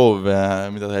soov,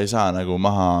 mida ta ei saa nagu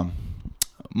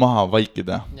maha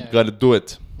vaikida. Gotta do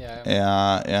it.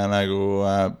 Ja nagu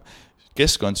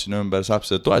keskkond sinu ümber saab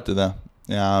seda toetada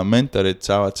ja mentorid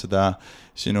saavad seda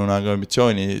sinu nagu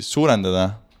ambitsiooni suurendada,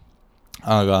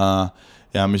 aga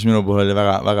ja mis minu puhul oli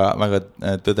väga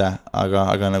tõde,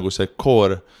 aga nagu see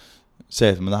core, see,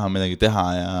 et ma tahan midagi teha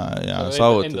ja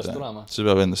saavutada, see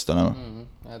peab endast tulema.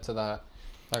 Et seda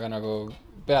väga nagu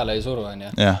peale ei suru on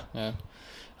ja.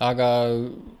 Aga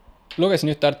lugesin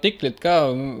ühte artiklit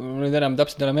ka, mul nüüd enam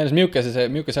täpselt ei ole meeles, milline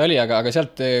see oli, aga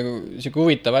sealt siuke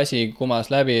huvitav asi kumas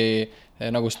läbi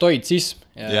nagu stoitsism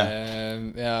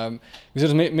ja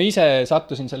kusjuures ma ise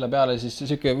sattusin selle peale siis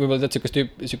siuke, võib-olla tead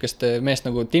siukest meest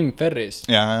nagu Tim Ferris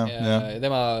ja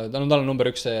tema, tal on number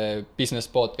 1 business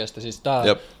podcast ja siis ta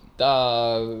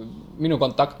minu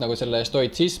kontakt nagu selle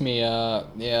stoitsismi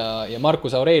ja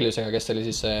Marcus Aureliusega, kes oli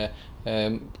siis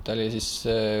ta oli siis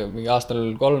mingi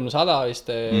aastal 300 vist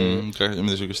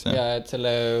ja et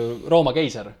selle Rooma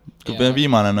keiser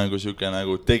viimane nagu siuke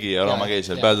nagu tegija Rooma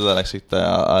keiser, peale teda läks ikka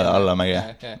alla mäge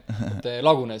et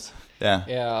lagunes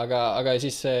aga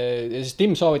siis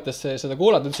Tim soovitas seda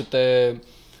kuulata, ütles,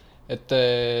 et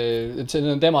see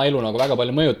on tema elu nagu väga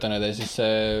palju mõjutanud ja siis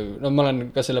no ma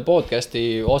olen ka selle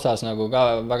podcasti osas nagu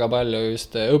ka väga palju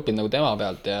just õppinud nagu tema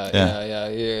pealt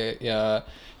ja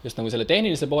just nagu selle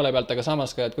tehnilise poole pealt, aga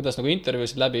samas ka, et kuidas nagu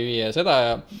intervjuusid läbi viia seda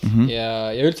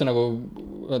ja üldse nagu,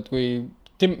 kui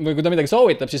ta midagi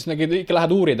soovitab, siis nagu ikka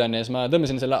lähed uurid on ja siis ma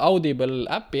tõmbasin selle Audible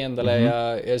äppi endale ja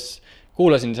siis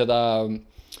kuulasin seda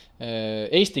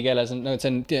eesti keeles, see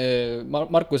on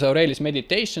Marcus Aurelius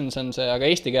Meditations on see, aga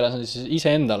eesti keeles on siis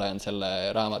iseendale on selle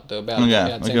raamatu peale.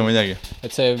 Et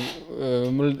see,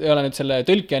 mul ei ole nüüd selle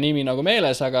tõlkija nimi nagu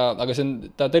meeles, aga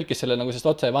ta tõlkis selle nagu sest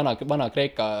otse vana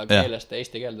kreeka keelest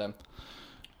eesti keelde.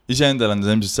 Iseendale on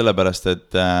ta ilmselt sellepärast, et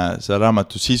selle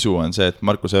raamatu sisu on see, et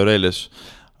Marcus Aurelius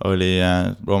oli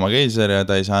Rooma keiser ja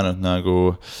ta ei saanud nagu,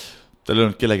 tal ei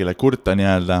olnud kellegile kurta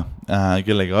nii-öelda,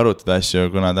 kellegi arutada asju,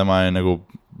 kuna tema oli nagu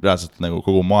reaalselt nagu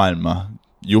kogu maailma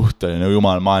juht oli nagu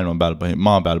jumal maailma peal,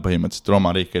 maa peal põhimõtteliselt,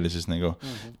 Rooma riik oli siis nagu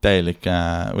täielik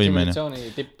võimene. Simulatsiooni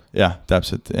tipp. Jah,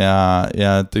 täpselt.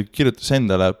 Ja ta kirjutas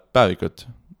endale päevikut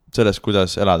sellest,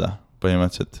 kuidas elada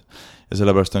põhimõtteliselt. Ja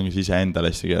sellepärast ongi siis endale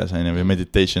eesti keeles või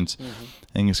meditations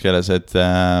inglise keeles, et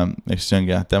siis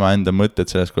ongi tema enda mõtted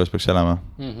sellest, kuidas peaks elama.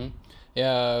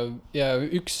 Ja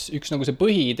üks nagu see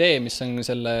põhiidee, mis on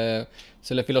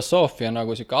selle filosoofia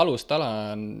nagu siuke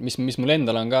alustala, mis mul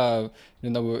endal on ka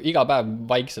nüüd nagu iga päev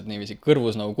vaikselt niiviisi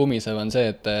kõrvus nagu kumisev on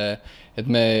see, et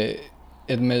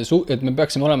me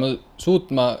peaksime olema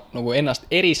suutma nagu ennast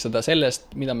eristada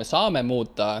sellest, mida me saame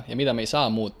muuta ja mida me ei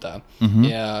saa muuta.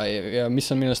 Ja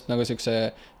mis on minust nagu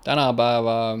siukse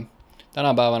tänapäeva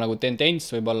tänapäeva nagu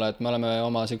tendents võib-olla, et me oleme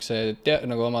oma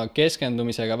nagu oma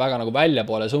keskendumisega väga nagu välja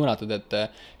poole suunatud, et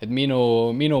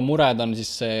minu mured on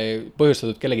siis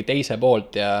põhjustatud kellegi teise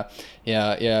poolt ja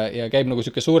käib nagu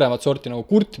siuke suuremat sorti nagu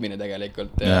kurtmine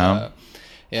tegelikult ja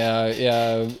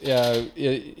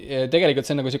tegelikult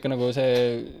see on nagu siuke nagu see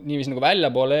niiviisi nagu välja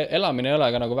poole elamine ei ole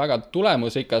ka nagu väga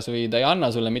tulemusrikas või ta ei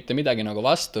anna sulle mitte midagi nagu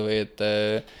vastu või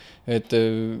et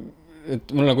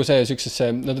mul nagu see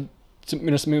siuksesse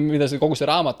minust, mida see kogu see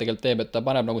raamat tegelikult teeb, et ta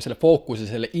paneb nagu selle fookuse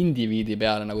selle indiviidi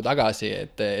peale nagu tagasi,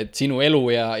 et sinu elu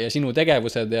ja sinu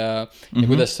tegevused ja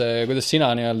kuidas sina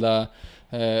nii-öelda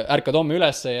ärkad homme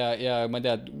ülesse ja ma ei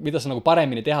tea, mida sa nagu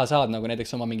paremini teha saad nagu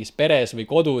näiteks oma mingis peres või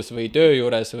kodus või töö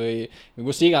juures või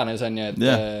kus iganes on ju, et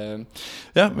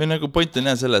jah, või nagu point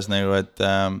on selles nagu, et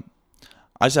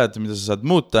asjad, mida sa saad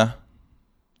muuda,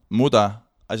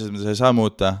 asjad, mida sa ei saa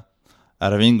muuta,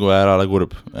 ära vingu ja ära ole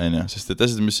kurb, sest et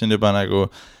asjad, mis on juba nagu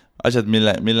asjad,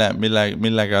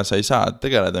 millega sa ei saa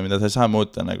tegeleda, mida sa ei saa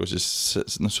muuta, nagu siis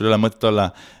sul ei ole mõtet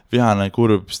olla vihane,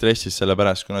 kurb, stressis selle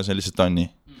pärast, kuna see lihtsalt on nii.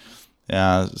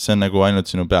 Ja see on nagu ainult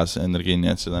sinu peas endal kinni,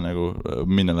 et seda nagu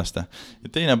minna lasta. Ja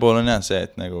teine pool on see,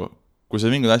 et nagu, kui sa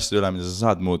vingud asjad üle, mida sa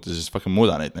saad muuta, siis fucking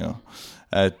muuda neid nagu.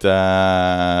 Et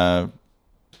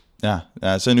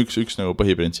see on üks nagu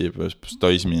põhiprintsiip,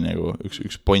 stoismi nagu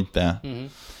üks pointe ja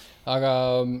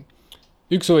aga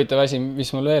üks huvitav asi, mis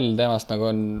mul veel temast nagu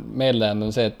on meelde jäänud,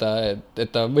 on see, et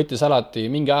ta võttis alati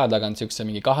mingi aja tagant siukse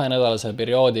mingi 2-nädalase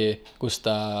perioodi, kus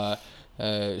ta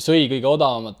sõi kõige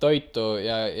odavamat toitu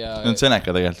ja on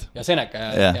Seneca tegelikult. Ja Seneca,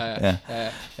 ja.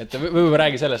 Et võib-olla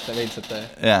räägi sellest veits, et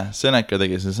jah, Seneca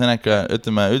tegi see. Seneca,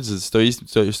 ütleme, üldiselt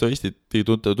stoistid,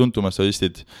 tuntumad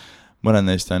stoistid, mõned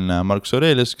neist on Marcus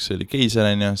Aurelius, kes oli keiser,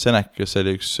 Seneca, kes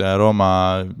oli üks Rooma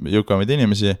jõukamaid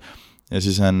inimesi, ja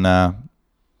siis on,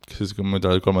 kes muidu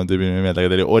oli kolmanda tüübi nimed, aga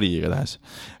ta oli Ori igatahes.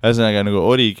 Ühesõnaga nagu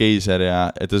Ori, keiser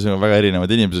ja et see on väga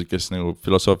erinevad inimesed, kes nagu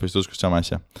filosoofiast uskus sama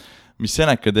asja. Mis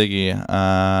Seneca tegi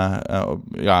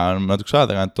natuke aja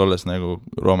tagant, olles nagu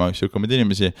Rooma üks jõukamaid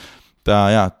inimesi, ta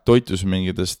toitus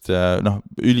mingitest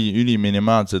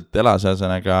üliminimaalselt elas,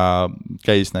 ühesõnaga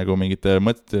käis nagu mingite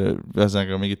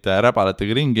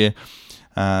räbalatega ringi,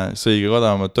 sõi kõige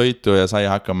odavamat toitu ja sai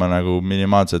hakkama nagu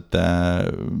minimaalsete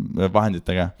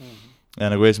vahenditega. Ja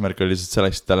nagu eesmärk oli lihtsalt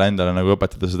selleks, et talle endale nagu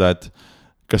õpetada seda, et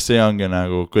kas see ongi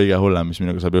nagu kõige hullem, mis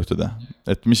minuga saab juhtuda.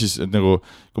 Et mis siis, et nagu,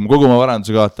 kui ma kogu oma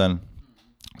varanduse kaotan,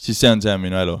 siis see on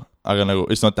minu elu. Aga nagu,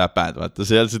 it's not that bad, vaata,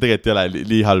 see tegelikult ei ole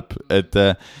nii halb. Et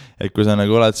kui sa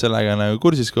nagu oled sellega nagu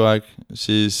kursis kogu aeg,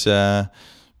 siis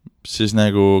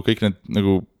nagu kõik need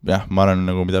nagu, ma arvan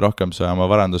nagu mida rohkem sa oma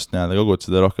varandust kogud,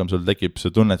 seda rohkem sul tekib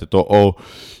see tunnet, et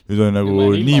nüüd on nagu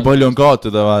nii palju on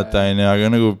kaotada, vaata, aga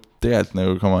nagu tegelikult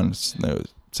nagu, come on,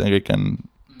 see kõik on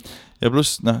ja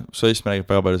pluss, stoism räägib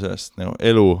väga palju sellest, nagu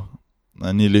elu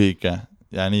on nii lühike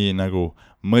ja nii nagu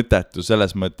mõttetu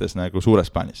selles mõttes nagu suures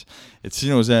plaanis. Et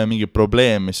sinu see mingi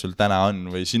probleem, mis sul täna on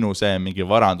või sinu see mingi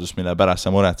varandus, mille pärast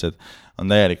sa muretsed, on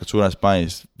täielikult suures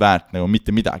plaanis väärt nagu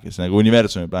mitte midagi, see nagu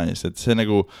universumi plaanis, et see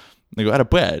nagu ära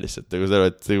põe lihtsalt, et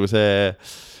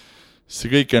see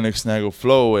kõik on üks nagu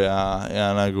flow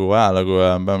ja nagu ajalugu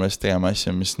ja peame lihtsalt tegema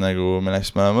asju, mis nagu milleks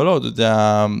me oleme loodud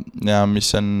ja mis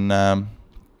on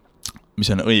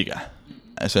õige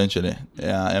essentially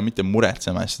ja mitte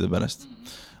muretsema asjade pärast.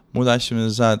 Muuda asju, mida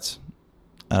sa saad,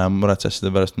 ära muretse asjade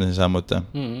pärast, mida sa saa muuta.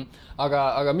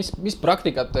 Aga mis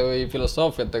praktikate või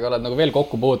filosoofiatega oled nagu veel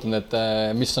kokku puutunud, et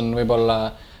mis on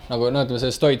võib-olla nagu, ütleme, see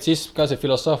stoitsism ka, see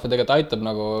filosoofia tegelikult aitab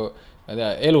nagu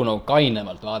elu nagu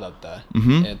kainemalt vaadata.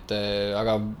 Et,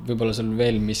 aga võib-olla sul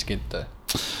veel miskit?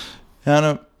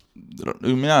 Ja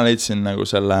mina leidsin nagu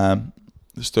selle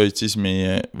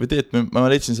stoitsismi või ma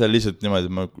leidsin selle lihtsalt niimoodi,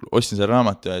 et ma ostsin selle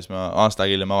raamatu ja siis ma aasta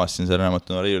hiljem avastasin selle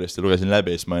raamatu riiulist ja lugesin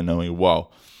läbi ja siis ma olin nagu wow.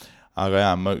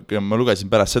 Aga ma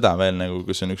lugesin pärast seda veel nagu,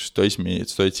 kus on üks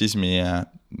stoitsismi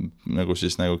nagu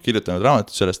siis nagu kirjutanud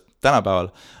raamatut sellest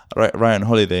tänapäeval, Ryan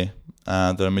Holiday,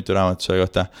 tal on mitu raamatut selle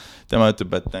kohta, tema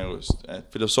ütleb, et nagu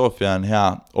filosoofia on hea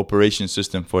operation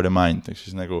system for the mind, ehk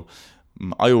siis nagu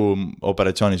aju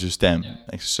operatsioonisüsteem,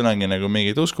 ehk siis sul ongi nagu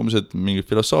mingid uskumused, mingi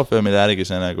filosoofia, mille järgi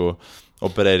sa nagu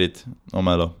opereerid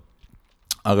oma elu.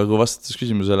 Aga kui vastates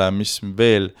küsimusele, mis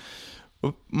veel,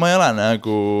 ma olen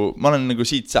nagu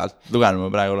siit-sealt lugenud, ma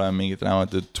praegu olen mingid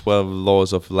raamatud 12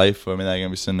 laws of life või midagi,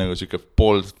 mis on nagu siuke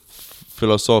pool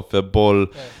filosoofia, pool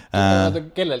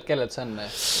Kellelt see on?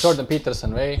 Jordan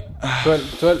Peterson või?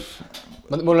 12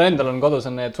 mul endal on kodus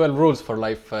on 12 Rules for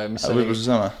Life,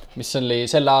 mis oli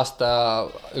selle aasta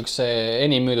üks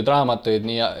enim müüdud raamatuid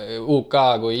nii UK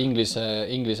kui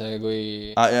inglise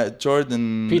kui Jordan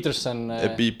Peterson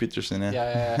Peterson,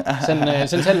 jah.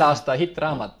 See on selle aasta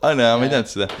hitraamat. Ma ei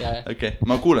teadnud seda. Okay.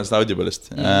 Ma kuulen seda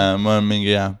audioballist. Ma olen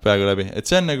mingi peaaegu läbi. Et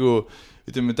see on nagu,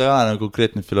 ütleme, ta ei ole nagu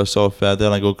konkreetne filosoofia, ta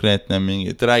ei ole konkreetne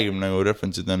mingi, ta räägib nagu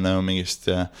reference'id on nagu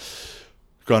mingist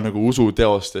ka nagu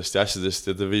usuteostest ja asjadest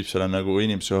ja ta viib selle nagu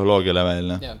inimpsühholoogiale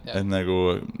välja. Et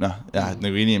nagu, et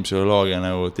nagu inimpsühholoogia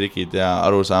nagu trikid ja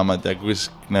arusaamad ja kuidas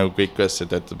nagu kõik asja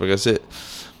töötab, aga see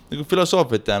nagu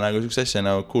filosoofiat ja nagu üks asja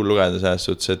nagu cool lugeda selles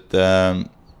suhtes, et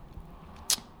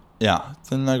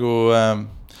see on nagu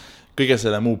kõige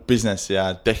selle muu businessi ja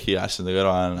techi asjade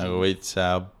kõrval nagu veits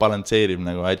balansseerib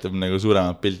nagu, aitab nagu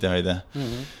suuremat pilti hoida.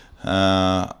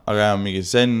 Aga mingi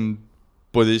zen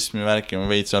budismi värki ma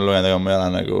veits on lugenud, aga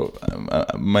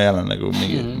ma ei ole nagu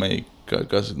mingi, ma ei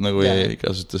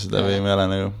kasuta seda või ma ei ole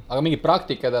nagu. Aga mingid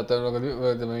praktikad,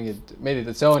 mingid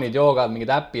meditatsioonid, joogad,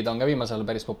 mingid äpid on ka viimasel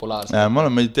päris populaarsed. Ma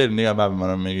olen mediteerinud iga päev, ma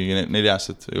olen mingi 4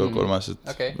 aastat või 3 aastat.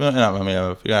 Enam-vähem iga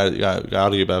päev, iga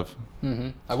argipäev.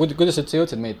 Aga kuidas üldse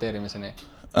jõudsid mediteerimiseni?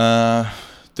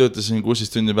 Töötasin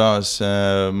 16 tundi päevas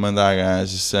mõnda aega ja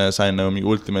siis sain nagu mingi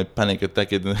ultimate panic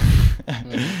attack'id.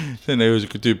 See on nagu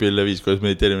siuke tüüpiline viis, kuidas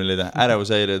mediteerimine leida.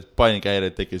 Ärevushäired,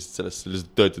 paanikahäired tekkisid sellest,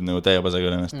 lihtsalt töötad nagu täie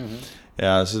pasaga ennast.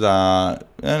 Ja seda,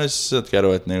 siis saadki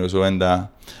aru, et nagu su enda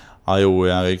aju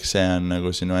ja kõik see on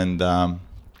nagu sinu enda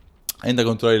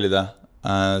kontrollida,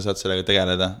 saad sellega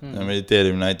tegeleda. Ja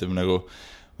mediteerimine aitab nagu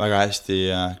väga hästi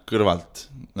kõrvalt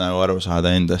nagu aru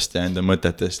saada endast ja enda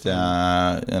mõtetest ja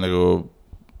nagu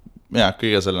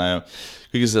kõige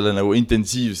selle nagu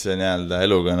intensiivse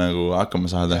eluga nagu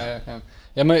hakkama saada.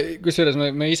 Ja kusjuures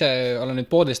ma ise olen nüüd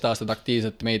 1,5 aastat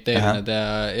aktiivselt mediteerinud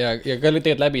ja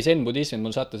tegelikult läbi zen budismid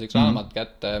mul sattus üks raamat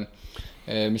kätte,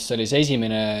 mis oli see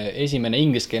esimene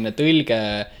ingliskeelne tõlge,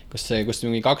 kus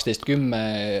mingi 12-10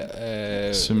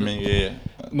 see on mingi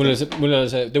mul oli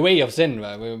see The Way of Zen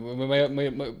ma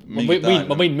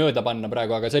võin mööda panna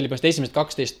praegu, aga see oli põhimõtteliselt esimesed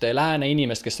 12 lääne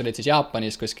inimest, kes olid siis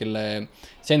Jaapanis kuskil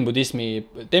zen budismi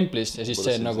templis ja siis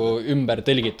see nagu ümber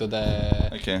tõlgitud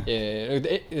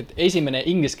esimene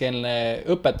ingliskeelne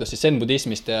õpetus siis zen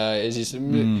budismist ja siis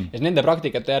nende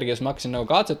praktikate järgi ma hakkasin nagu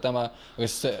katsetama, aga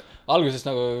siis alguses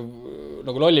nagu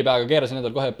lolli peaga keerasin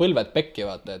endal kohe põlved pekki,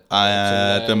 vaata.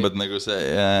 Tõmbad nagu see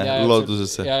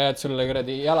loodusesse. Ja et sulle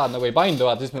jalad nagu ei paindu,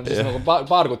 vaata, siis nagu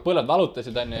paar kuud põlved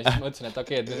valutasid ja siis mõtlesin, et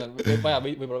okei, et nüüd on vaja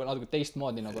võib-olla natuke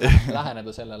teistmoodi nagu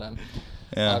läheneda sellele.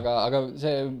 Aga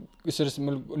see, kusjuures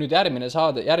mul nüüd järgmises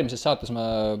saates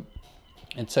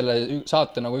et selle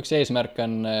saate nagu üks eesmärk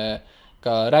on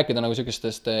ka rääkida nagu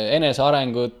sellistest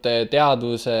enesearengut,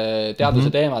 teaduse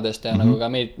teemadest ja nagu ka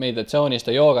meditatsioonist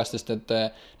ja joogastest, et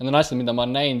need on asjad, mida ma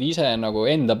olen näinud ise nagu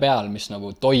enda peal, mis nagu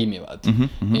toimivad.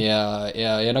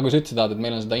 Ja nagu sa ütlesid, et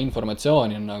meil on seda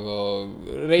informatsiooni on nagu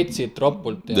reitsid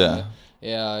ropult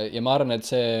ja ma arvan, et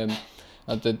see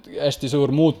et hästi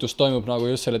suur muutus toimub nagu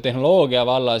just selle tehnoloogia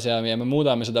vallas ja me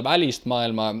muudame seda välist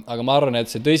maailma, aga ma arvan, et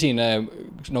see tõsine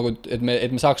nagu, et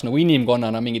me saaks nagu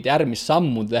inimkonnana mingit järgmist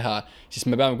sammu teha, siis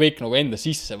me peame kõik nagu enda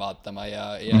sisse vaatama ja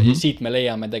siit me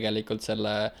leiame tegelikult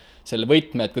selle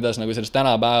võtme, et kuidas nagu selles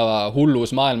tänapäeva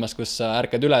hullus maailmas, kus sa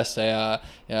ärkad üles ja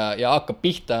hakkab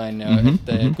pihta,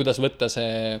 et kuidas võtta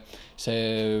see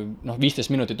 15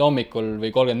 minutit hommikul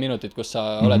või 30 minutit, kus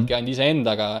sa oledki ainult ise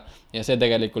endaga ja see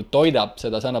tegelikult toidab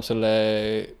seda, see annab sulle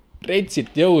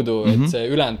reitsit jõudu, et see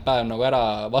ülejäänud päev nagu ära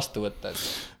vastu võtta.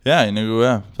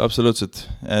 Absoluutselt.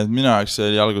 Et minu jaoks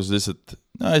oli alguses lihtsalt,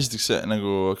 esiteks see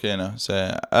nagu, see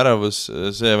ärevus,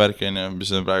 see värk,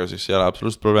 mis on praeguseks ei ole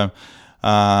absoluutselt probleem.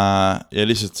 Ja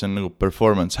lihtsalt see on nagu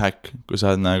performance hack, kui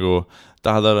sa nagu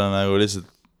tahad olla nagu lihtsalt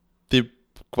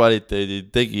tippkvaliteedi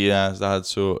tegija, sa tahad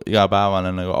su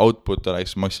igapäevane nagu output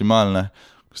oleks maksimaalne,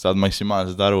 kus tahad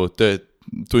maksimaalselt arvu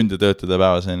tunde töötada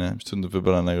päevas, mis tundub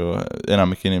võib-olla nagu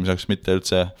enamik inimese jaoks mitte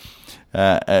üldse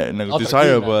nagu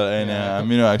desirable,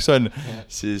 minu jaoks on,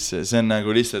 siis see on nagu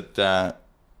lihtsalt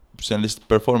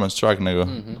performance drug nagu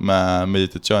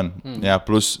meditatsioon ja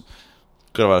pluss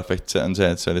kõrvalefekt on see,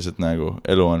 et see lihtsalt nagu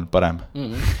elu on parem.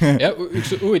 Ja üks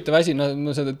huvitav asi,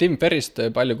 ma seda Tim Ferrist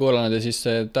palju kuulanud ja siis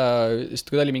kui ta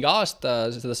oli mingi aasta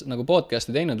seda nagu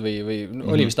podcasti teinud või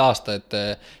oli vist aasta, et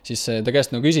siis ta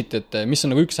käest nagu küsiti, et mis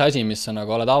on nagu üks asi, mis sa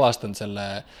nagu oled avastanud selle,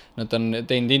 nad on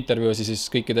teinud intervjuusi siis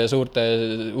kõikide suurte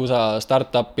USA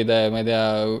startupide, ma ei tea,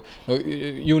 no,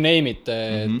 you name it,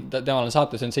 temal on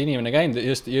saates on see inimene käinud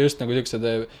just nagu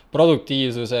sellised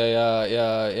produktiivsuse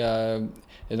ja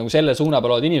nagu selle suuna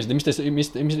peal olevad inimesed ja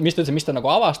mis ta nagu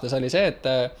avastas, oli see,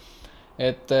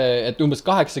 et umbes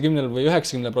 80 või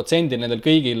 90% nendel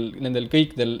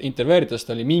kõikidel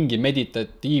intervjueeritest oli mingi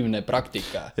meditatiivne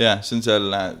praktika. Jah, see on seal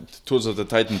Tools of the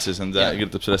Titansis on ta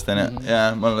kirjutab sellest, ja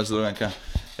ma olen seda lugenud ka.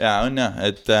 Ja on jah,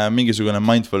 et mingisugune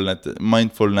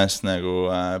mindfulness nagu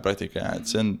praktika, et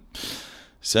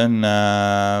see on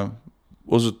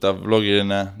usutav,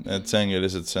 logiline, et see ongi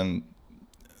lihtsalt,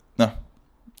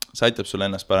 see aitab sulle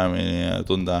ennast paremini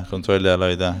tunda, kontrolli all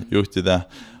hoida, juhtida,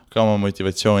 ka oma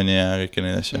motivatsiooni ja kõike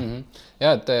neid asju.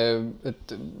 Ja, et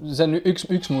see on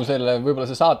üks mu selle, võib-olla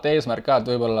see saate eesmärk ka,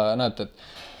 et võib-olla näed, et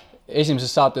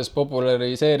esimeses saates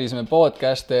populariseerisime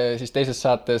podcast'e, siis teises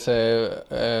saates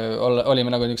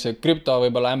olime nagu niisuguse krüpto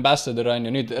võib-olla ambassador on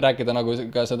ju, nüüd rääkida nagu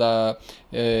ka seda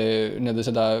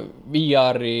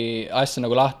VR-i asja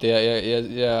nagu lahti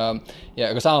ja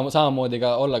ka samamoodi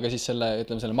ka olla ka siis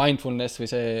selle mindfulness või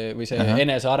see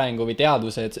enesearengu või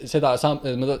teadvuse, et see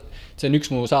on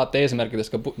üks mu saate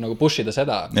eesmärkidest ka nagu push ida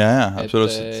seda. Ja,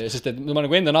 absoluutselt. Sest et ma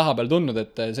nagu enda naha peal tundnud,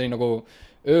 et see oli nagu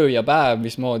öö ja päev,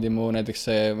 mismoodi mu näiteks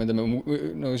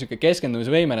nagu siuke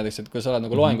keskendumisvõime näiteks, et kui sa oled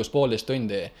nagu loengus 1,5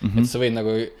 tundi, et sa võid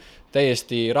nagu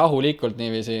täiesti rahulikult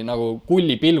niiviisi nagu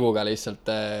kulli pilguga lihtsalt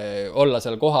olla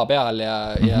seal koha peal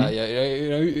ja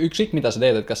ükskõik mida sa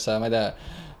teed, et kas sa, ma ei tea,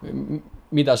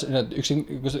 mida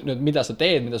sa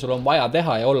teed, mida sul on vaja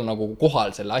teha ja olla nagu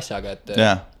kohal selle asjaga, et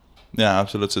ja,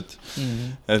 absoluutselt.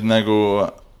 Et nagu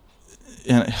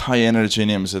high energy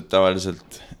inimesed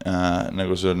tavaliselt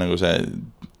nagu sul nagu see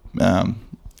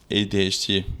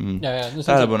ADHD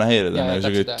tähelepanu häired on nagu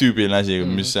selline tüübiline asi,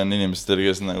 mis on inimestel,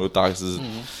 kes nagu tahaks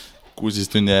 6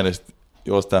 tundi järjest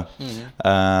joosta.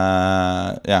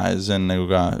 Ja see on nagu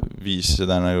ka viis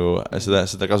seda nagu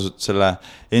selle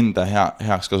enda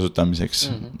heaks kasutamiseks.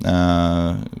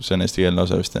 See on eesti keelne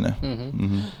osa vist, on ju.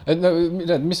 Et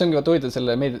mis ongi huvitav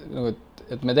selle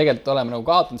et me tegelikult oleme nagu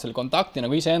kaotanud selle kontakti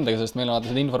nagu iseendaga, sest meil on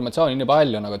seda informatsiooni nii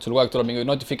palju, nagu, et sul kogu aeg tuleb mingi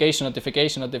notification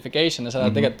ja sa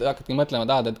tegelikult hakkadki mõtlema,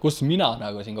 et kus mina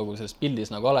nagu siin kogu selles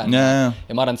pildis nagu olen. Ja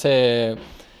ma arvan, et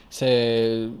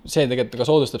see tegelikult ka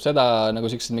soodustab seda nagu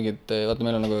siuksed mingid, vaata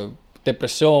meil on nagu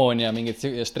depressioon ja mingid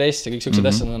stress ja kõik siuksed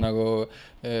asjad on nagu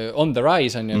on the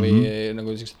rise on ju, või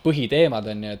nagu siuksed põhiteemad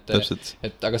on ju,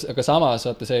 et aga samas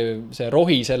vaata see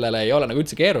rohi sellele ei ole nagu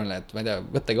üldse keeruline, et ma ei tea,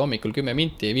 võttagi hommikul 10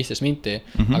 minti, 15 minti,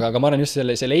 aga ma arvan just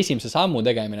selle esimese sammu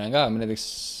tegemine on ka, näiteks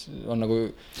on nagu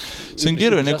see on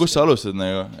keeruline, kus sa alustad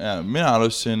nagu, ja mina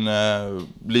alustasin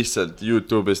lihtsalt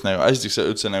YouTube'is nagu, esiteks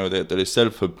üldse nagu tegelikult oli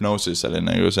self-hypnosis oli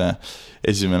nagu see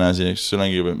esimene asi, sul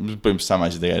ongi põhimõtteliselt sama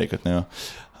asi tegelikult nagu.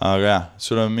 Aga jah,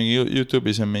 sul on mingi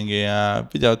YouTube'is on mingi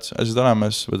videod, asjad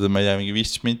olemas, võtad, ma ei tea, mingi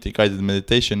 15 minti, guided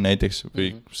meditation näiteks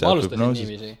või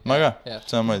self-hypnosis. Ma ka,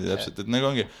 samamoodi täpselt, et nagu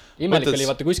ongi. Imelik oli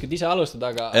vaata kuskilt ise alustada,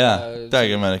 aga... Jaa,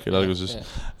 täiega imelik oli alguses.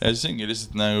 Ja siis ongi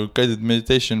lihtsalt nagu guided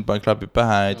meditation, klapib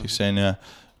pähe näiteks,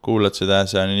 kuulad seda,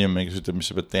 see on inimene, kes ütleb, mis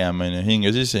sa pead tegema,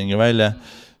 hinge sisse, hinge välja.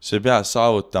 See ei pea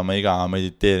saavutama iga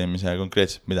mediteerimise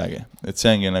konkreetselt midagi. Et see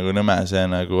ongi nagu nõme, see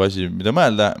nagu asi, mida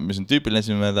mõelda, mis on tüüpiline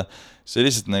asi mõelda. See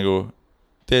lihtsalt nagu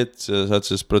teed, sa saad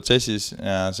selles protsessis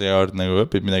ja sa kord nagu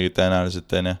õpid midagi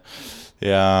tõenäoliselt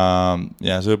ja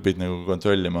sa õpid nagu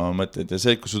kontrollima oma mõtteid. Ja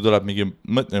see, kui sul tuleb mingi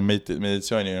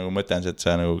meditatsiooni nagu mõte on see, et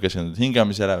sa nagu keskendud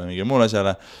hingamisele või mingi muule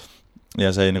asjale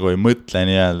ja sa nagu ei mõtle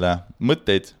nii-öelda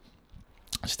mõtteid,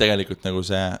 siis tegelikult nagu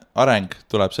see areng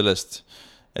tuleb sellest,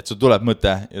 et sul tuleb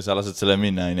mõte ja sa lased selle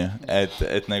minna, on ju.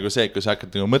 Et nagu see, kui sa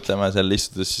hakkad nagu mõtlema seal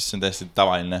istudes, siis see on täiesti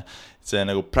tavaline. See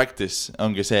nagu practice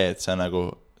ongi see, et sa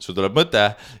nagu, sul tuleb mõte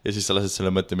ja siis sa lased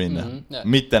selle mõtte minna.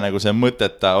 Mitte nagu see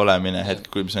mõteta olemine hetk,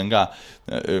 kui mis on ka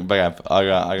vägev,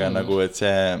 aga nagu, et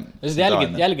see...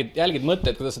 Jälgid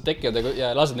mõtteid, kuidas sa tekivad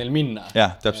ja lased neil minna.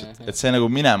 Jah, täpselt. Et see nagu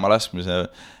minema laskmise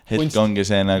hetk ongi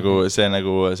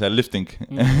see lifting.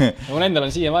 Mul endal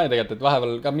on siiamaani tegelikult, et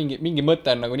vahepeal ka mingi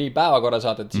mõte on nagu nii päevakorra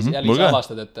saad, et siis jälgi sa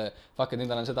avastad, et fuck, et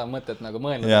nüüd olen seda mõtet nagu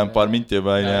mõelnud. Ja paar minti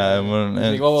juba ja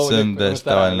see on täiesti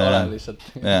tavaline.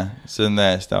 Jah, see on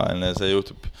täiesti tavaline ja see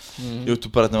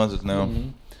juhtub paratamatult nagu.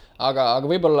 Aga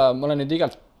võib-olla ma olen nüüd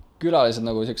igalt külalised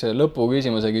nagu siukse lõpu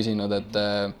küsimuse küsinud, et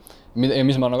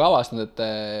mis ma nagu avastanud, et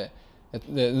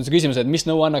see küsimus, et mis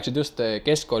nõu annaksid just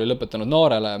keskkooli lõpetanud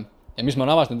noorele ja mis ma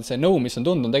olen avastanud, et see nõu, mis on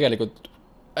tundnud, on tegelikult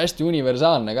hästi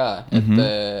universaalne ka,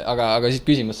 aga siis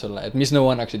küsimus sulle, et mis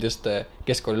nõu annaksid just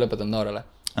keskkooli lõpetanud noorele?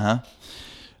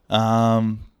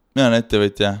 Mina olen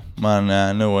ettevõtja, ma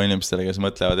olen nõu inimestele, kes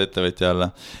mõtlevad ettevõtja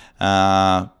olla.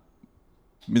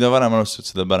 Mida varem alustad,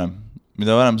 seda parem.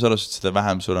 mida varem sa alustad, seda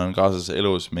vähem sul on kaasas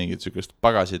elus mingit sükest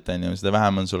pagasit, seda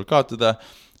vähem on sul kaotada,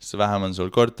 seda vähem on sul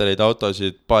korterid,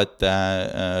 autosid, paate,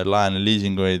 laene,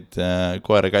 liisinguid,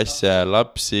 koera, kasse,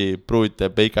 lapsi, pruute,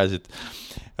 peikasid.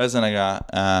 Ühesõnaga,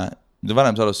 mida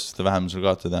varem sa alustad, seda vähem sul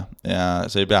kaotada ja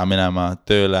sa ei pea minema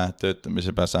tööle,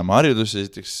 töötamise pea saama harjudusse,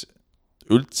 esiteks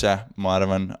üldse, ma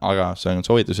arvan, aga see on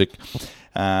soovituslik.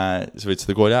 Sa võid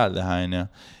seda kooli ajal teha,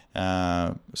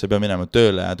 sa ei pea minema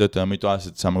tööle ja töötama mitu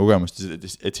aastat saama kogemust,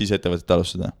 et siis ettevõtet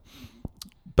alustada.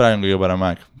 Praegu on kõige parem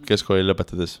aeg keskkooli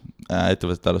lõpetades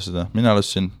ettevõtet alustada. Mina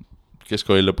alustasin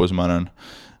keskkooli lõpus, ma arvan,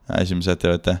 esimese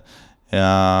ettevõtte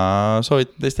ja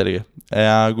soovitan teistelegi.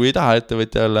 Ja kui ei taha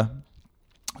ettevõtja olla,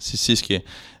 siis siiski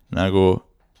nagu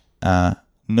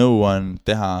nõu on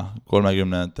teha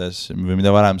 30-ndates või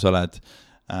mida varem sa oled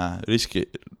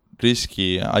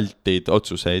riskialteid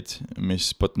otsuseid,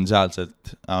 mis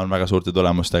potentsiaalselt on väga suurte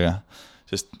tulemustega,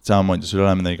 sest samamoodi sul ei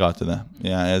ole midagi kaotada.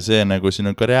 Ja see nagu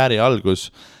sinu karjääri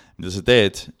algus, mida sa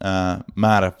teed,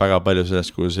 määrab väga palju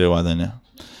sellest, kuhu sa jõuad, on ju.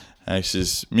 Ehk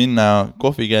siis minna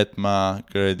kohvi keetma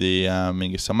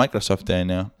mingisse Microsofti, on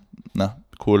ju,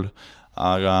 cool,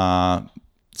 aga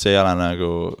see ei ole nagu,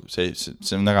 see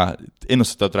on väga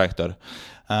ennustatav trajektoor.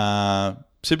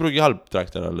 See ei pruugi halb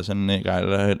trajektoor olla, see on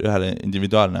ühele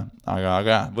individuaalne,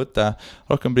 aga võtta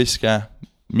rohkem riske,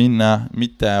 minna,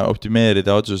 mitte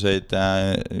optimeerida otsuseid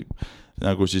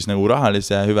nagu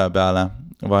rahalise hüve peale,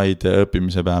 vaid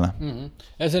õppimise peale.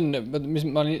 Ja see on, mis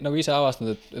ma nagu ise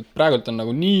avastanud, et praegult on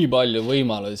nagu nii palju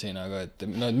võimalusi, nagu, et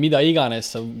mida iganes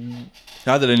sa...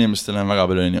 Headel inimestel on väga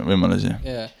palju võimalusi.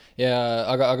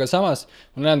 Aga samas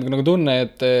ma näen nagu tunne,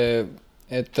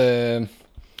 et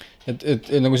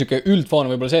nagu siuke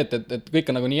üldfoon võib-olla see, et kõik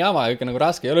on nagu nii jama ja kõik on nagu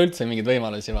raske, ei ole üldse mingid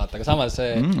võimalusi vaata, aga samas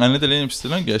nendel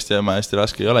inimestel ongi hästi jama, hästi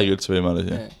raske, ei olegi üldse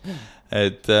võimalusi.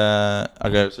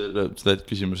 Aga seda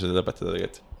küsimuse lõpetada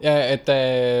tegelikult. Ja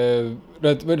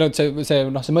see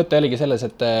mõte oligi selles,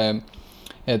 et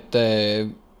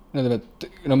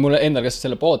mulle endal kes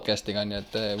selle podcastiga on,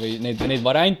 või neid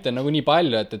variante on nagu nii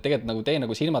palju, et tegelikult nagu tee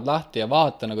nagu silmad lahti ja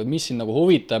vaata, nagu, mis sind nagu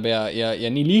huvitab ja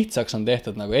nii lihtsaks on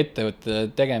tehtud, nagu ettevõtte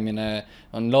tegemine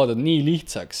on loodud nii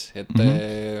lihtsaks, et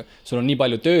sul on nii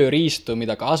palju tööriistu,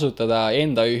 mida kasutada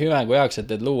enda hüvengu jaoks, et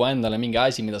luua endale mingi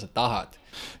asi, mida sa tahad.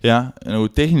 Jah, nagu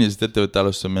tehniliselt ettevõtte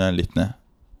alustamine on lihtne.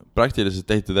 Praktiliselt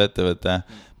tehitud ettevõtte,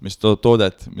 mis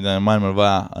toodet, mida maailmal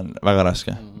vaja, on väga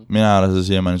raske. Mina olen seda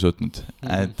siiamaani suutnud.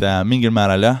 Et mingil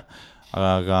määral jah,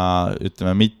 aga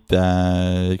ütleme mitte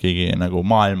keegi nagu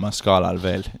maailma skaalal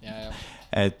veel.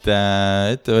 Et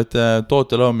ettevõtte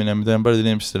toote loomine, mida on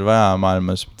paljudel inimestel vaja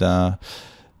maailmas, mida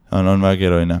on väga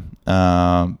keeruline.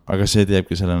 Aga see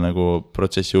teebki selle nagu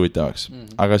protsessi huvitavaks.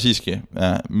 Aga siiski,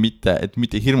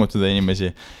 mitte hirmutada inimesi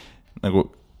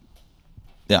nagu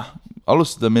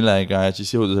alustada millega ja siis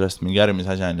jõuda sellest mingi järgmise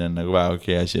asjani on nagu väga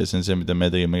okei asi ja see on see, mida me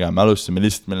tegime ka. Me alustame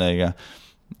lihtsalt millega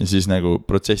ja siis nagu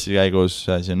protsessi käigus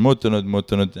see on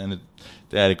muutunud ja nüüd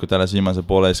tegelikult alles viimase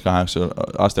poole 2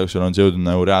 aasta jooksul on see jõudnud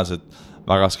nagu reaalselt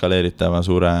väga skaleeritava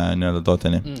suure nii-öelda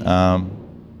tooteni.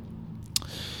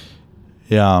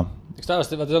 Ja eks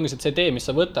tavaliselt vaata, ongi see tee, mis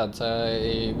sa võtad,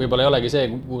 võib-olla ei olegi see,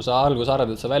 kuhu sa algus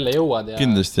arvad, et sa välja jõuad.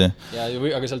 Kindlasti.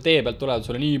 Aga seal tee pealt tulevad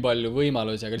sulle nii palju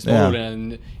võimalusi, aga lihtsalt oluline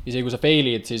on, isegi kui sa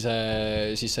failid, siis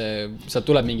sealt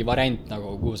tuleb mingi variant,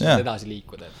 nagu, kuhu sa edasi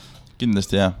liikuda.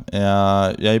 Kindlasti jah.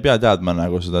 Ja ei pea teadma,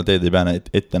 nagu seda teed ei pea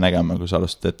ette nägema, kui sa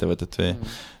alustad ettevõtet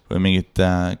või mingit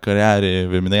karjääri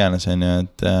või mida iganes,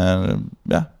 et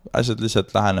jah, asjad lihtsalt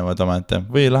lähenevad oma ette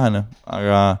või ei lähene,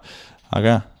 aga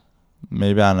jah. Me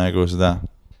ei pea nagu seda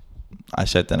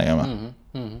asja ette nägema.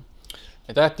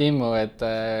 Aitäh, Timmu, et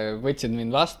võtsid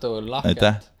mind vastu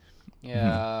lahkelt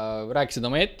ja rääkisid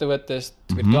oma ettevõttest,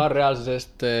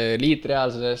 virtuaalreaalsusest,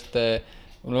 liitreaalsusest.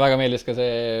 Mulle väga meeldis ka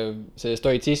see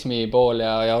stoitsismi pool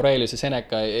ja Aurelius ja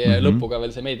Seneca ja lõpuga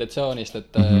veel see meditatsioonist,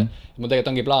 et mul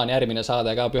tegelikult ongi plaan järgmine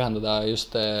saade ka pühenduda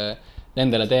just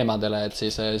nendele teemadele, et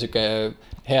siis süke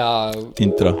hea...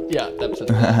 Intro. Jaa,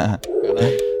 täpselt.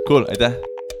 Cool, aitäh!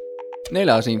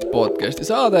 4 Ring podcasti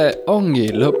saade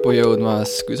ongi lõppu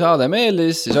jõudmas. Kui saade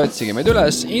meeldis, siis otsige meid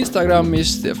üles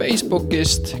Instagramist ja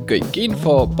Facebookist. Kõik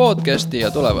info podcasti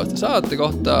ja tulevaste saate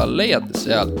kohta leiate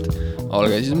sealt.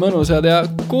 Olge siis mõnusad ja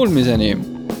kuulmiseni!